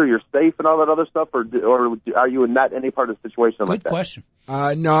make sure you're safe and all that other stuff, or are you not any part of the situation like that? Good question.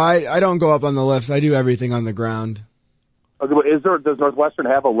 No, I don't go up on the lifts. I do everything on the ground. Okay, but does Northwestern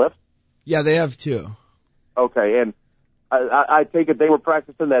have a lift? Yeah, they have two. Okay, and I take it they were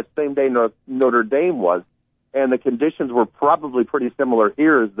practicing that same day Notre Dame was, and the conditions were probably pretty similar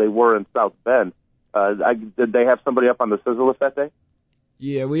here as they were in South Bend. Did they have somebody up on the scissor lift that day?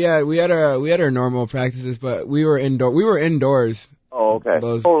 Yeah, we had our normal practices, but we were indoors. Oh, okay.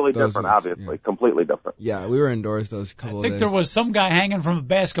 Totally different, weeks, obviously. Yeah. Completely different. Yeah, we were indoors those couple of days. I think there was some guy hanging from a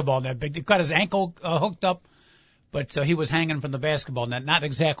basketball net. He got his ankle hooked up, but he was hanging from the basketball net. Not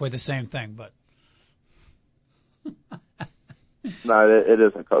exactly the same thing, but. No, it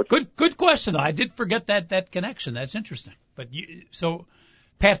isn't, Coach. Good question, though. I did forget that connection. That's interesting. But so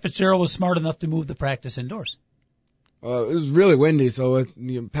Pat Fitzgerald was smart enough to move the practice indoors. Well, it was really windy, so with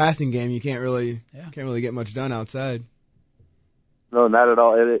the passing game, you can't really get much done outside. No, not at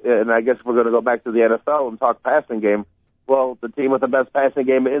all. And I guess we're going to go back to the NFL and talk passing game. Well, the team with the best passing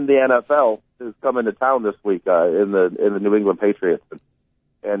game in the NFL is coming to town this week in the New England Patriots.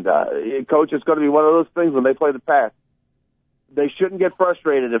 And Coach, it's going to be one of those things when they play the pass. They shouldn't get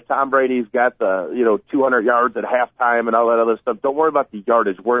frustrated if Tom Brady's got the 200 yards at halftime and all that other stuff. Don't worry about the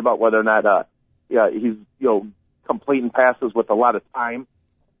yardage. Worry about whether or not he's completing passes with a lot of time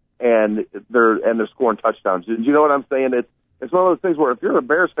and they're scoring touchdowns. Do you know what I'm saying? It's one of those things where if you're a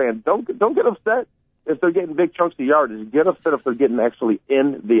Bears fan, don't get upset if they're getting big chunks of yardage. Get upset if they're getting actually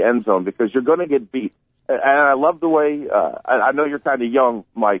in the end zone because you're going to get beat. And I love the way I know you're kind of young,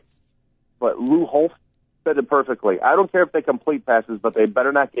 Mike, but Lou Holtz said it perfectly. I don't care if they complete passes, but they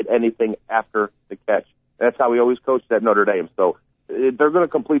better not get anything after the catch. That's how we always coached at Notre Dame. So if they're going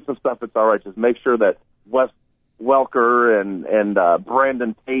to complete some stuff, it's all right. Just make sure that Wes Welker and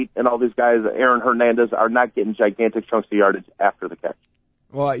Brandon Tate and all these guys, Aaron Hernandez, are not getting gigantic chunks of yardage after the catch.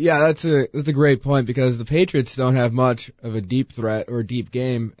 Well, yeah, that's a great point because the Patriots don't have much of a deep threat or deep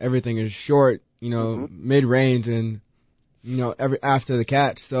game. Everything is short, mid-range and after the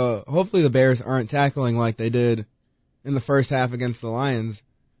catch. So hopefully the Bears aren't tackling like they did in the first half against the Lions.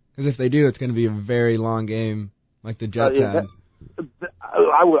 Because if they do, it's going to be a very long game like the Jets had.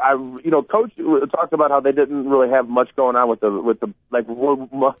 Coach talked about how they didn't really have much going on with the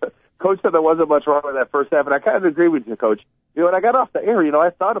Coach said there wasn't much wrong with that first half, and I kind of agree with you, Coach. When I got off the air, I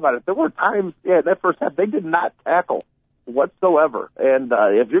thought about it. There were times, in that first half, they did not tackle whatsoever. And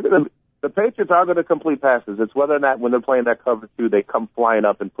if you're going to, the Patriots are going to complete passes. It's whether or not when they're playing that cover 2, they come flying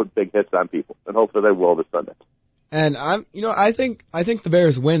up and put big hits on people, and hopefully they will this Sunday. And I think the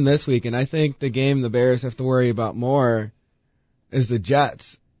Bears win this week, and I think the game the Bears have to worry about more is the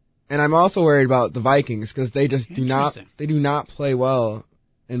Jets. And I'm also worried about the Vikings because they just do not play well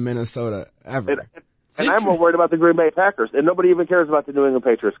in Minnesota ever. And I'm more worried about the Green Bay Packers, and nobody even cares about the New England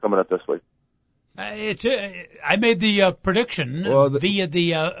Patriots coming up this week. I made the prediction via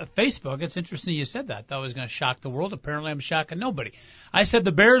the Facebook. It's interesting you said that. That was going to shock the world. Apparently, I'm shocking nobody. I said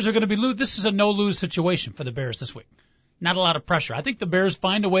the Bears are going to be lose. This is a no-lose situation for the Bears this week. Not a lot of pressure. I think the Bears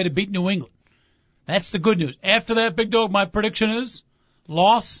find a way to beat New England. That's the good news. After that, Big Dog, my prediction is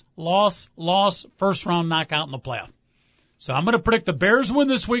loss, first-round knockout in the playoff. So I'm going to predict the Bears win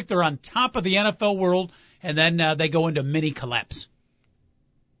this week. They're on top of the NFL world, and then they go into mini collapse.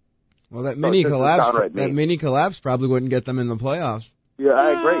 Well, that mini collapse probably wouldn't get them in the playoffs. Yeah,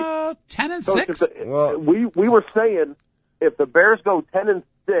 I agree. 10-6. Well, we were saying if the Bears go 10-6,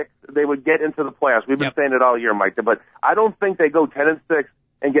 they would get into the playoffs. We've been saying it all year, Mike. But I don't think they go 10-6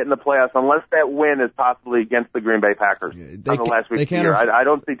 and get in the playoffs unless that win is possibly against the Green Bay Packers on the last week of the year. I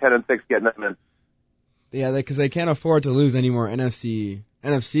don't see 10-6 getting them in. Yeah, because they can't afford to lose any more NFC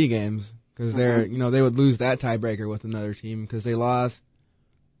games because they're they would lose that tiebreaker with another team because they lost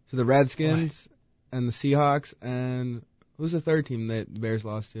to the Redskins and the Seahawks, and who's the third team that the Bears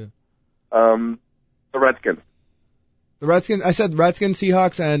lost to? The Redskins. The Redskins. I said Redskins,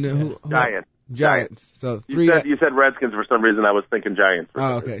 Seahawks, and Giants. So three. You said Redskins for some reason. I was thinking Giants.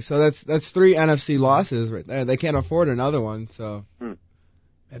 Oh, okay. So that's three NFC losses right there. They can't afford another one. So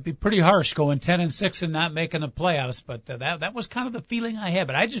it'd be pretty harsh going 10-6 and not making the playoffs. But that was kind of the feeling I had.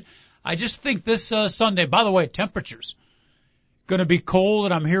 But I just think this Sunday. By the way, temperatures going to be cold,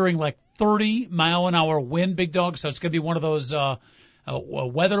 and I'm hearing like 30-mile-an-hour wind, Big Dog. So it's going to be one of those.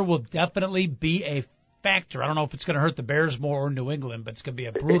 Weather will definitely be a factor. I don't know if it's going to hurt the Bears more or New England, but it's going to be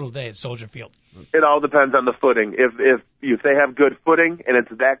a brutal day at Soldier Field. It all depends on the footing. If they have good footing and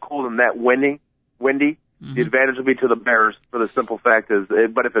it's that cold and that windy, the advantage will be to the Bears. For the simple fact is,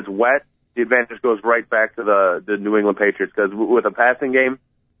 but if it's wet, the advantage goes right back to the New England Patriots because with a passing game,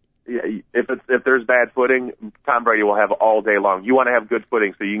 if there's bad footing, Tom Brady will have all day long. You want to have good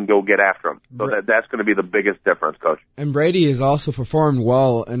footing so you can go get after him. So that's going to be the biggest difference, Coach. And Brady has also performed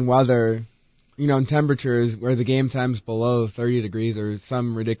well in weather, in temperatures where the game time's below 30 degrees or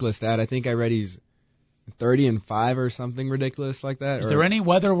some ridiculous stat. I think I read he's 30-5 or something ridiculous like that. Is there any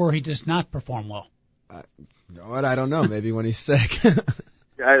weather where he does not perform well? I don't know. Maybe when he's sick.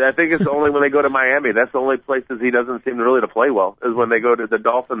 I think it's only when they go to Miami. That's the only places he doesn't seem really to play well. Is when they go to the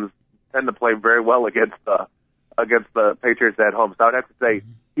Dolphins. Tend to play very well against the Patriots at home. So I'd have to say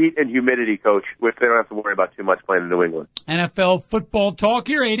heat and humidity, Coach, which they don't have to worry about too much playing in New England. NFL football talk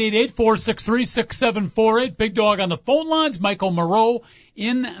here, 888-463-6748. Big Dog on the phone lines. Michael Moreau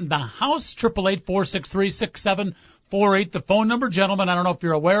in the house, 888-463-6748. The phone number, gentlemen, I don't know if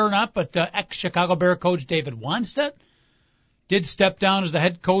you're aware or not, but ex-Chicago Bear coach David Wannstedt did step down as the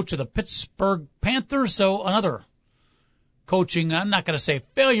head coach of the Pittsburgh Panthers, so another coaching, I'm not going to say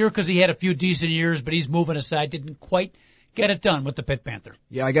failure because he had a few decent years, but he's moving aside, didn't quite get it done with the Pitt Panther.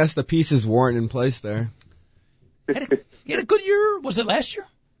 Yeah, I guess the pieces weren't in place there. He had a good year. Was it last year?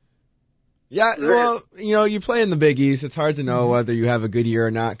 Yeah, well, you play in the Big East. It's hard to know whether you have a good year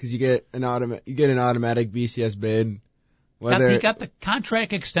or not because you get an automatic BCS bid. He got the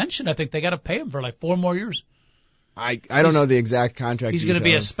contract extension. I think they got to pay him for like 4 more years. I don't know the exact contract. He's going to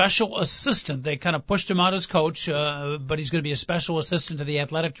be a special assistant. They kind of pushed him out as coach, but he's going to be a special assistant to the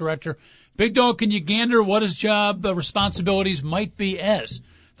athletic director. Big Dog, can you gander what his job responsibilities might be as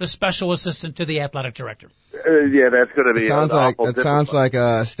the special assistant to the athletic director? Yeah, that's going to be. That sounds like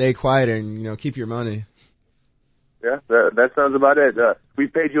stay quiet and keep your money. Yeah, that sounds about it.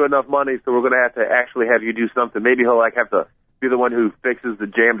 We've paid you enough money, so we're going to have to actually have you do something. Maybe he'll have to be the one who fixes the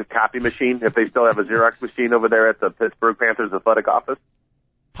jammed copy machine if they still have a Xerox machine over there at the Pittsburgh Panthers athletic office.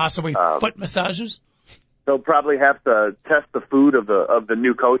 Possibly foot massages. They'll probably have to test the food of the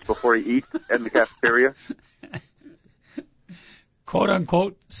new coach before he eats in the cafeteria. "Quote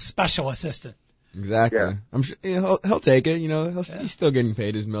unquote" special assistant. Exactly. Yeah. I'm sure he'll take it. He's still getting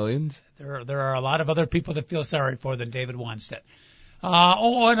paid his millions. There are a lot of other people to feel sorry for than David Wannstedt.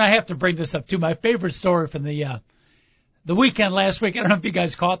 And I have to bring this up too. My favorite story from the weekend last week. I don't know if you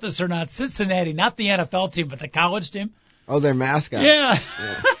guys caught this or not. Cincinnati, not the NFL team, but the college team. Oh, their mascot. Yeah.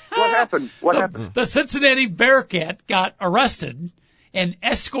 What happened? The Cincinnati Bearcat got arrested and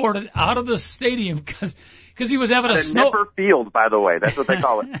escorted out of the stadium because he was having a Nipper Field, by the way. That's what they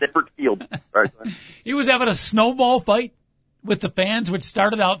call it. Nipper Field. Right. He was having a snowball fight with the fans, which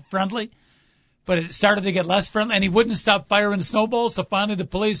started out friendly, but it started to get less friendly, and he wouldn't stop firing snowballs. So finally, the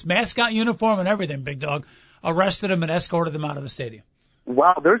police, mascot uniform and everything, Big Dog, arrested him and escorted him out of the stadium.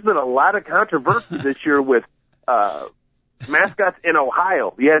 Wow, there's been a lot of controversy this year with mascots in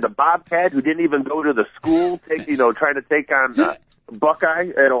Ohio. You had the Bobcat who didn't even go to the school, trying to take on Buckeye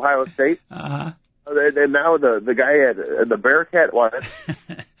at Ohio State. Uh-huh. And now the guy at the Bearcat. Well,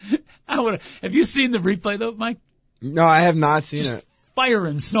 have you seen the replay though, Mike? No, I have not seen it.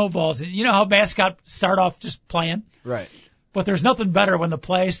 Firing snowballs. You know how mascot start off just playing? Right. But there's nothing better when the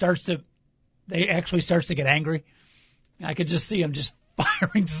play starts to get angry. I could just see him just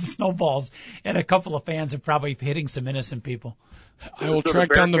firing snowballs, and a couple of fans are probably hitting some innocent people. I will track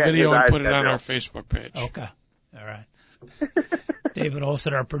down the video and put it on our Facebook page. Okay. All right. David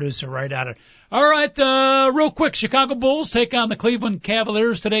Olson, our producer, right at it. All right, real quick, Chicago Bulls take on the Cleveland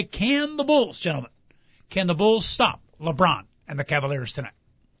Cavaliers today. Can the Bulls, gentlemen, stop LeBron and the Cavaliers tonight?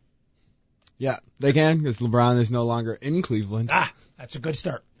 Yeah, they can, because LeBron is no longer in Cleveland. That's a good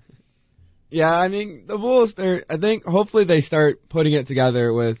start. Yeah, I mean, the Bulls, I think hopefully they start putting it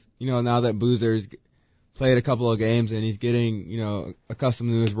together with, now that Boozer's played a couple of games and he's getting,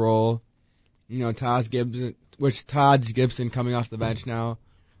 accustomed to his role. Taj Gibson coming off the bench now.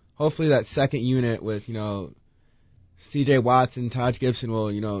 Hopefully that second unit with, C.J. Watson, Taj Gibson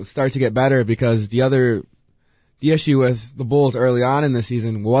will, start to get better, because the issue with the Bulls early on in the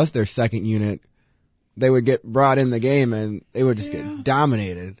season was their second unit. They would get brought in the game and they would just get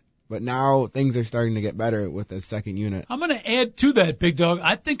dominated. But now things are starting to get better with the second unit. I'm going to add to that, Big Dog.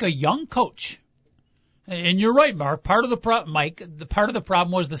 I think a young coach, and you're right, Mark, part of the problem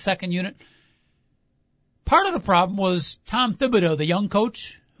was the second unit. Part of the problem was Tom Thibodeau, the young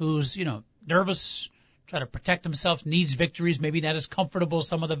coach, who's, nervous, trying to protect himself, needs victories, maybe not as comfortable as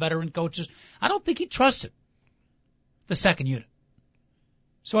some of the veteran coaches. I don't think he trusted the second unit.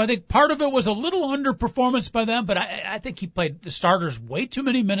 So I think part of it was a little underperformance by them, but I think he played the starters way too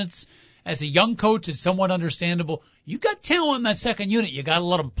many minutes. As a young coach, it's somewhat understandable. You got talent in that second unit. You got to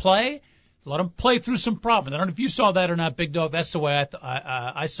let them play. Let them play through some problems. I don't know if you saw that or not, Big Dog. That's the way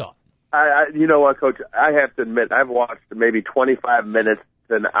I saw it. You know what, Coach? I have to admit, I've watched maybe 25 minutes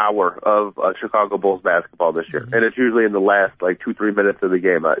to an hour of Chicago Bulls basketball this year, and it's usually in the last 2-3 minutes of the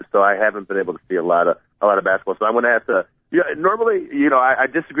game. So I haven't been able to see a lot of basketball. So I'm going to have to. Normally, I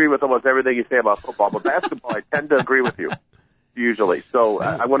disagree with almost everything you say about football, but basketball, I tend to agree with you usually. So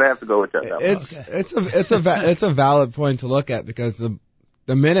I'm going to have to go with that. It's a valid point to look at, because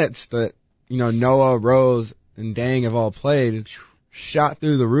the minutes that Noah, Rose, and Dang have all played shot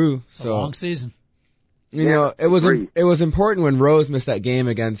through the roof. It's a long season. It was important when Rose missed that game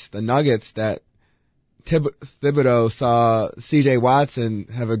against the Nuggets that Thibodeau saw C.J. Watson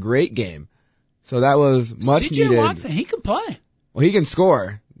have a great game. So that was much needed. C.J. Watson, he can play. Well, he can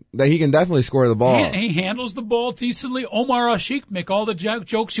score. He can definitely score the ball. He handles the ball decently. Omar Asik, make all the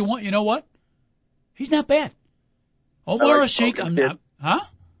jokes you want. You know what? He's not bad. Omar Asik,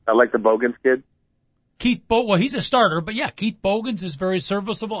 I like the Bogans kid. Well, he's a starter, but yeah, Keith Bogans is very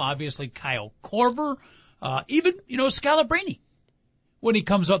serviceable. Obviously, Kyle Korver, even, Scalabrine. When he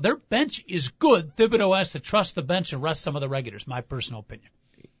comes up, their bench is good. Thibodeau has to trust the bench and rest some of the regulars, my personal opinion.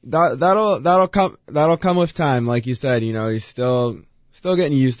 That'll come with time, like you said. He's still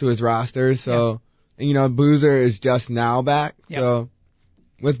getting used to his roster. So, and Boozer is just now back. Yep. So,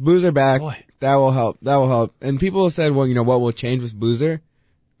 with Boozer back, that will help. And people have said, well, what will change with Boozer?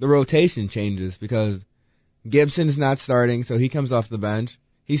 The rotation changes, because Gibson's not starting, so he comes off the bench.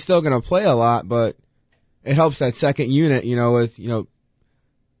 He's still going to play a lot, but it helps that second unit, with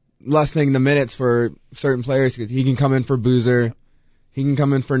lessening the minutes for certain players, because he can come in for Boozer. He can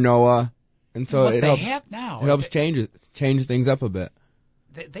come in for Noah, and so it helps change things up a bit.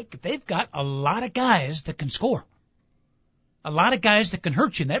 They've got a lot of guys that can score, a lot of guys that can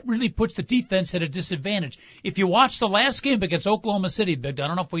hurt you, and that really puts the defense at a disadvantage. If you watch the last game against Oklahoma City, Big, I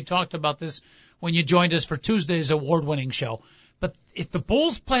don't know if we talked about this when you joined us for Tuesday's award-winning show, but if the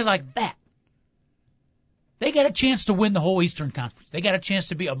Bulls play like that, they got a chance to win the whole Eastern Conference. They got a chance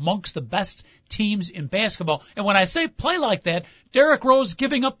to be amongst the best teams in basketball. And when I say play like that, Derrick Rose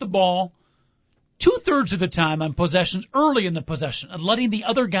giving up the ball 2/3 of the time on possessions early in the possession and letting the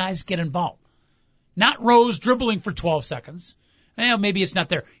other guys get involved. Not Rose dribbling for 12 seconds. Maybe it's not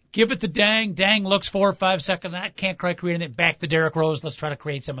there. Give it to Dang. Dang looks 4 or 5 seconds. I can't quite create it. Back to Derrick Rose. Let's try to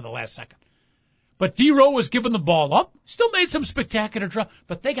create some of the last second. But D-Row was giving the ball up. Still made some spectacular drop.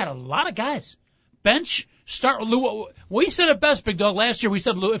 But they got a lot of guys. Bench, start with Lou. We said it best, Big Dog. Last year we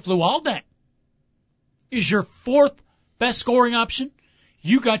said if Luol Deng is your fourth best scoring option,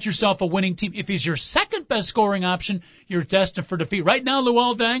 you got yourself a winning team. If he's your second best scoring option, you're destined for defeat. Right now,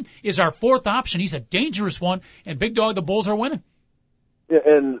 Luol Deng is our fourth option. He's a dangerous one. And Big Dog, the Bulls are winning. Yeah,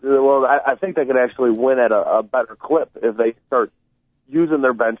 and, I think they could actually win at a better clip if they start using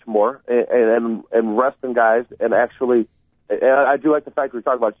their bench more and resting guys and actually And I do like the fact we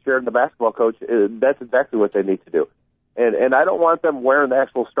talk about sharing the basketball, Coach. That's exactly what they need to do. And I don't want them wearing the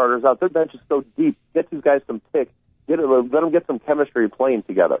actual starters out. Their bench is so deep. Get these guys some tick. Let them get some chemistry playing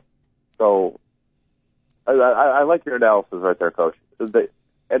together. So I like your analysis right there, Coach.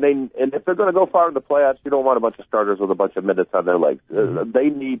 And if they're going to go far in the playoffs, you don't want a bunch of starters with a bunch of minutes on their legs. They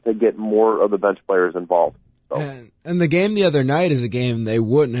need to get more of the bench players involved. So. And the game the other night is a game they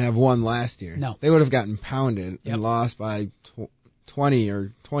wouldn't have won last year. No. They would have gotten pounded and lost by 20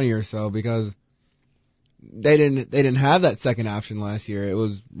 or so because they didn't have that second option last year. It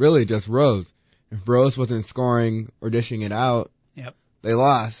was really just Rose. If Rose wasn't scoring or dishing it out, they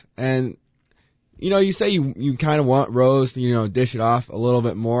lost. And you say you kind of want Rose to dish it off a little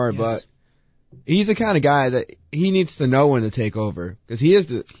bit more, but he's the kind of guy that he needs to know when to take over because he is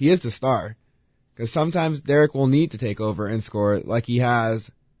the star. Because sometimes Derek will need to take over and score like he has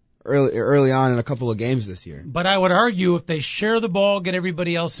early on in a couple of games this year. But I would argue if they share the ball, get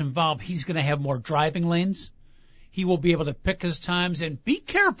everybody else involved, he's going to have more driving lanes. He will be able to pick his times and be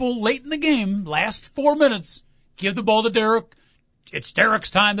careful late in the game, last 4 minutes, give the ball to Derek. It's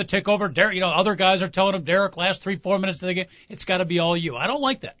Derek's time to take over. Derek, other guys are telling him, Derek, last 3-4 minutes of the game, it's got to be all you. I don't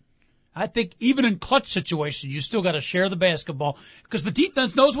like that. I think even in clutch situations, you still got to share the basketball because the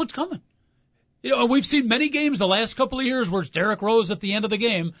defense knows what's coming. We've seen many games the last couple of years where it's Derrick Rose at the end of the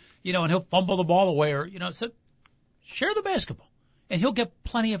game, and he'll fumble the ball away or, so share the basketball and he'll get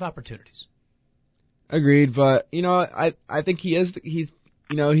plenty of opportunities. Agreed, but, I think he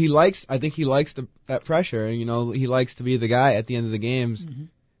likes that pressure and, he likes to be the guy at the end of the games. Mm-hmm.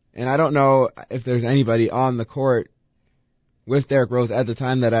 And I don't know if there's anybody on the court with Derrick Rose at the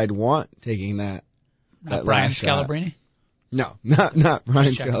time that I'd want taking that. Not Brian Scalabrine? No, not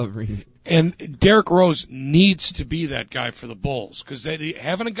Brian Scalabrine. And Derrick Rose needs to be that guy for the Bulls because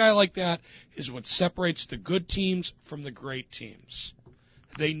having a guy like that is what separates the good teams from the great teams.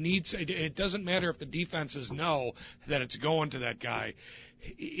 It doesn't matter if the defenses know that it's going to that guy.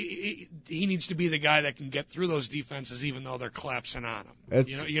 He needs to be the guy that can get through those defenses even though they're collapsing on him.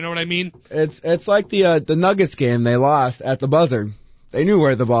 You know what I mean? It's like the Nuggets game they lost at the buzzer. They knew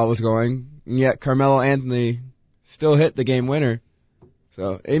where the ball was going, and yet Carmelo Anthony still hit the game winner.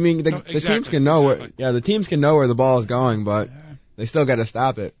 So the teams can know the teams can know where the ball is going, but they still got to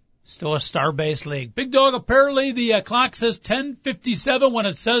stop it. Still a star-based league. Big Dog, apparently the clock says 10:57. When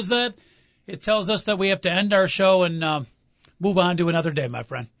it says that, it tells us that we have to end our show and move on to another day, my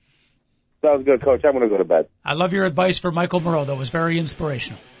friend. Sounds good, Coach. I'm going to go to bed. I love your advice for Michael Moreau. That was very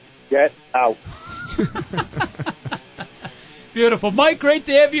inspirational. Get out. Beautiful. Mike, great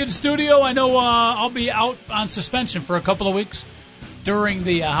to have you in the studio. I know I'll be out on suspension for a couple of weeks during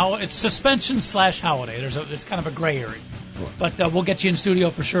the it's suspension/holiday. There's kind of a gray area. But we'll get you in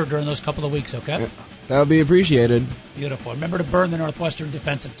studio for sure during those couple of weeks, okay? That would be appreciated. Beautiful. Remember to burn the Northwestern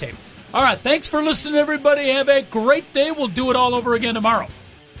defensive tape. All right, thanks for listening, everybody. Have a great day. We'll do it all over again tomorrow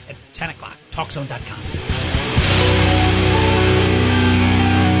at 10 o'clock. TalkZone.com.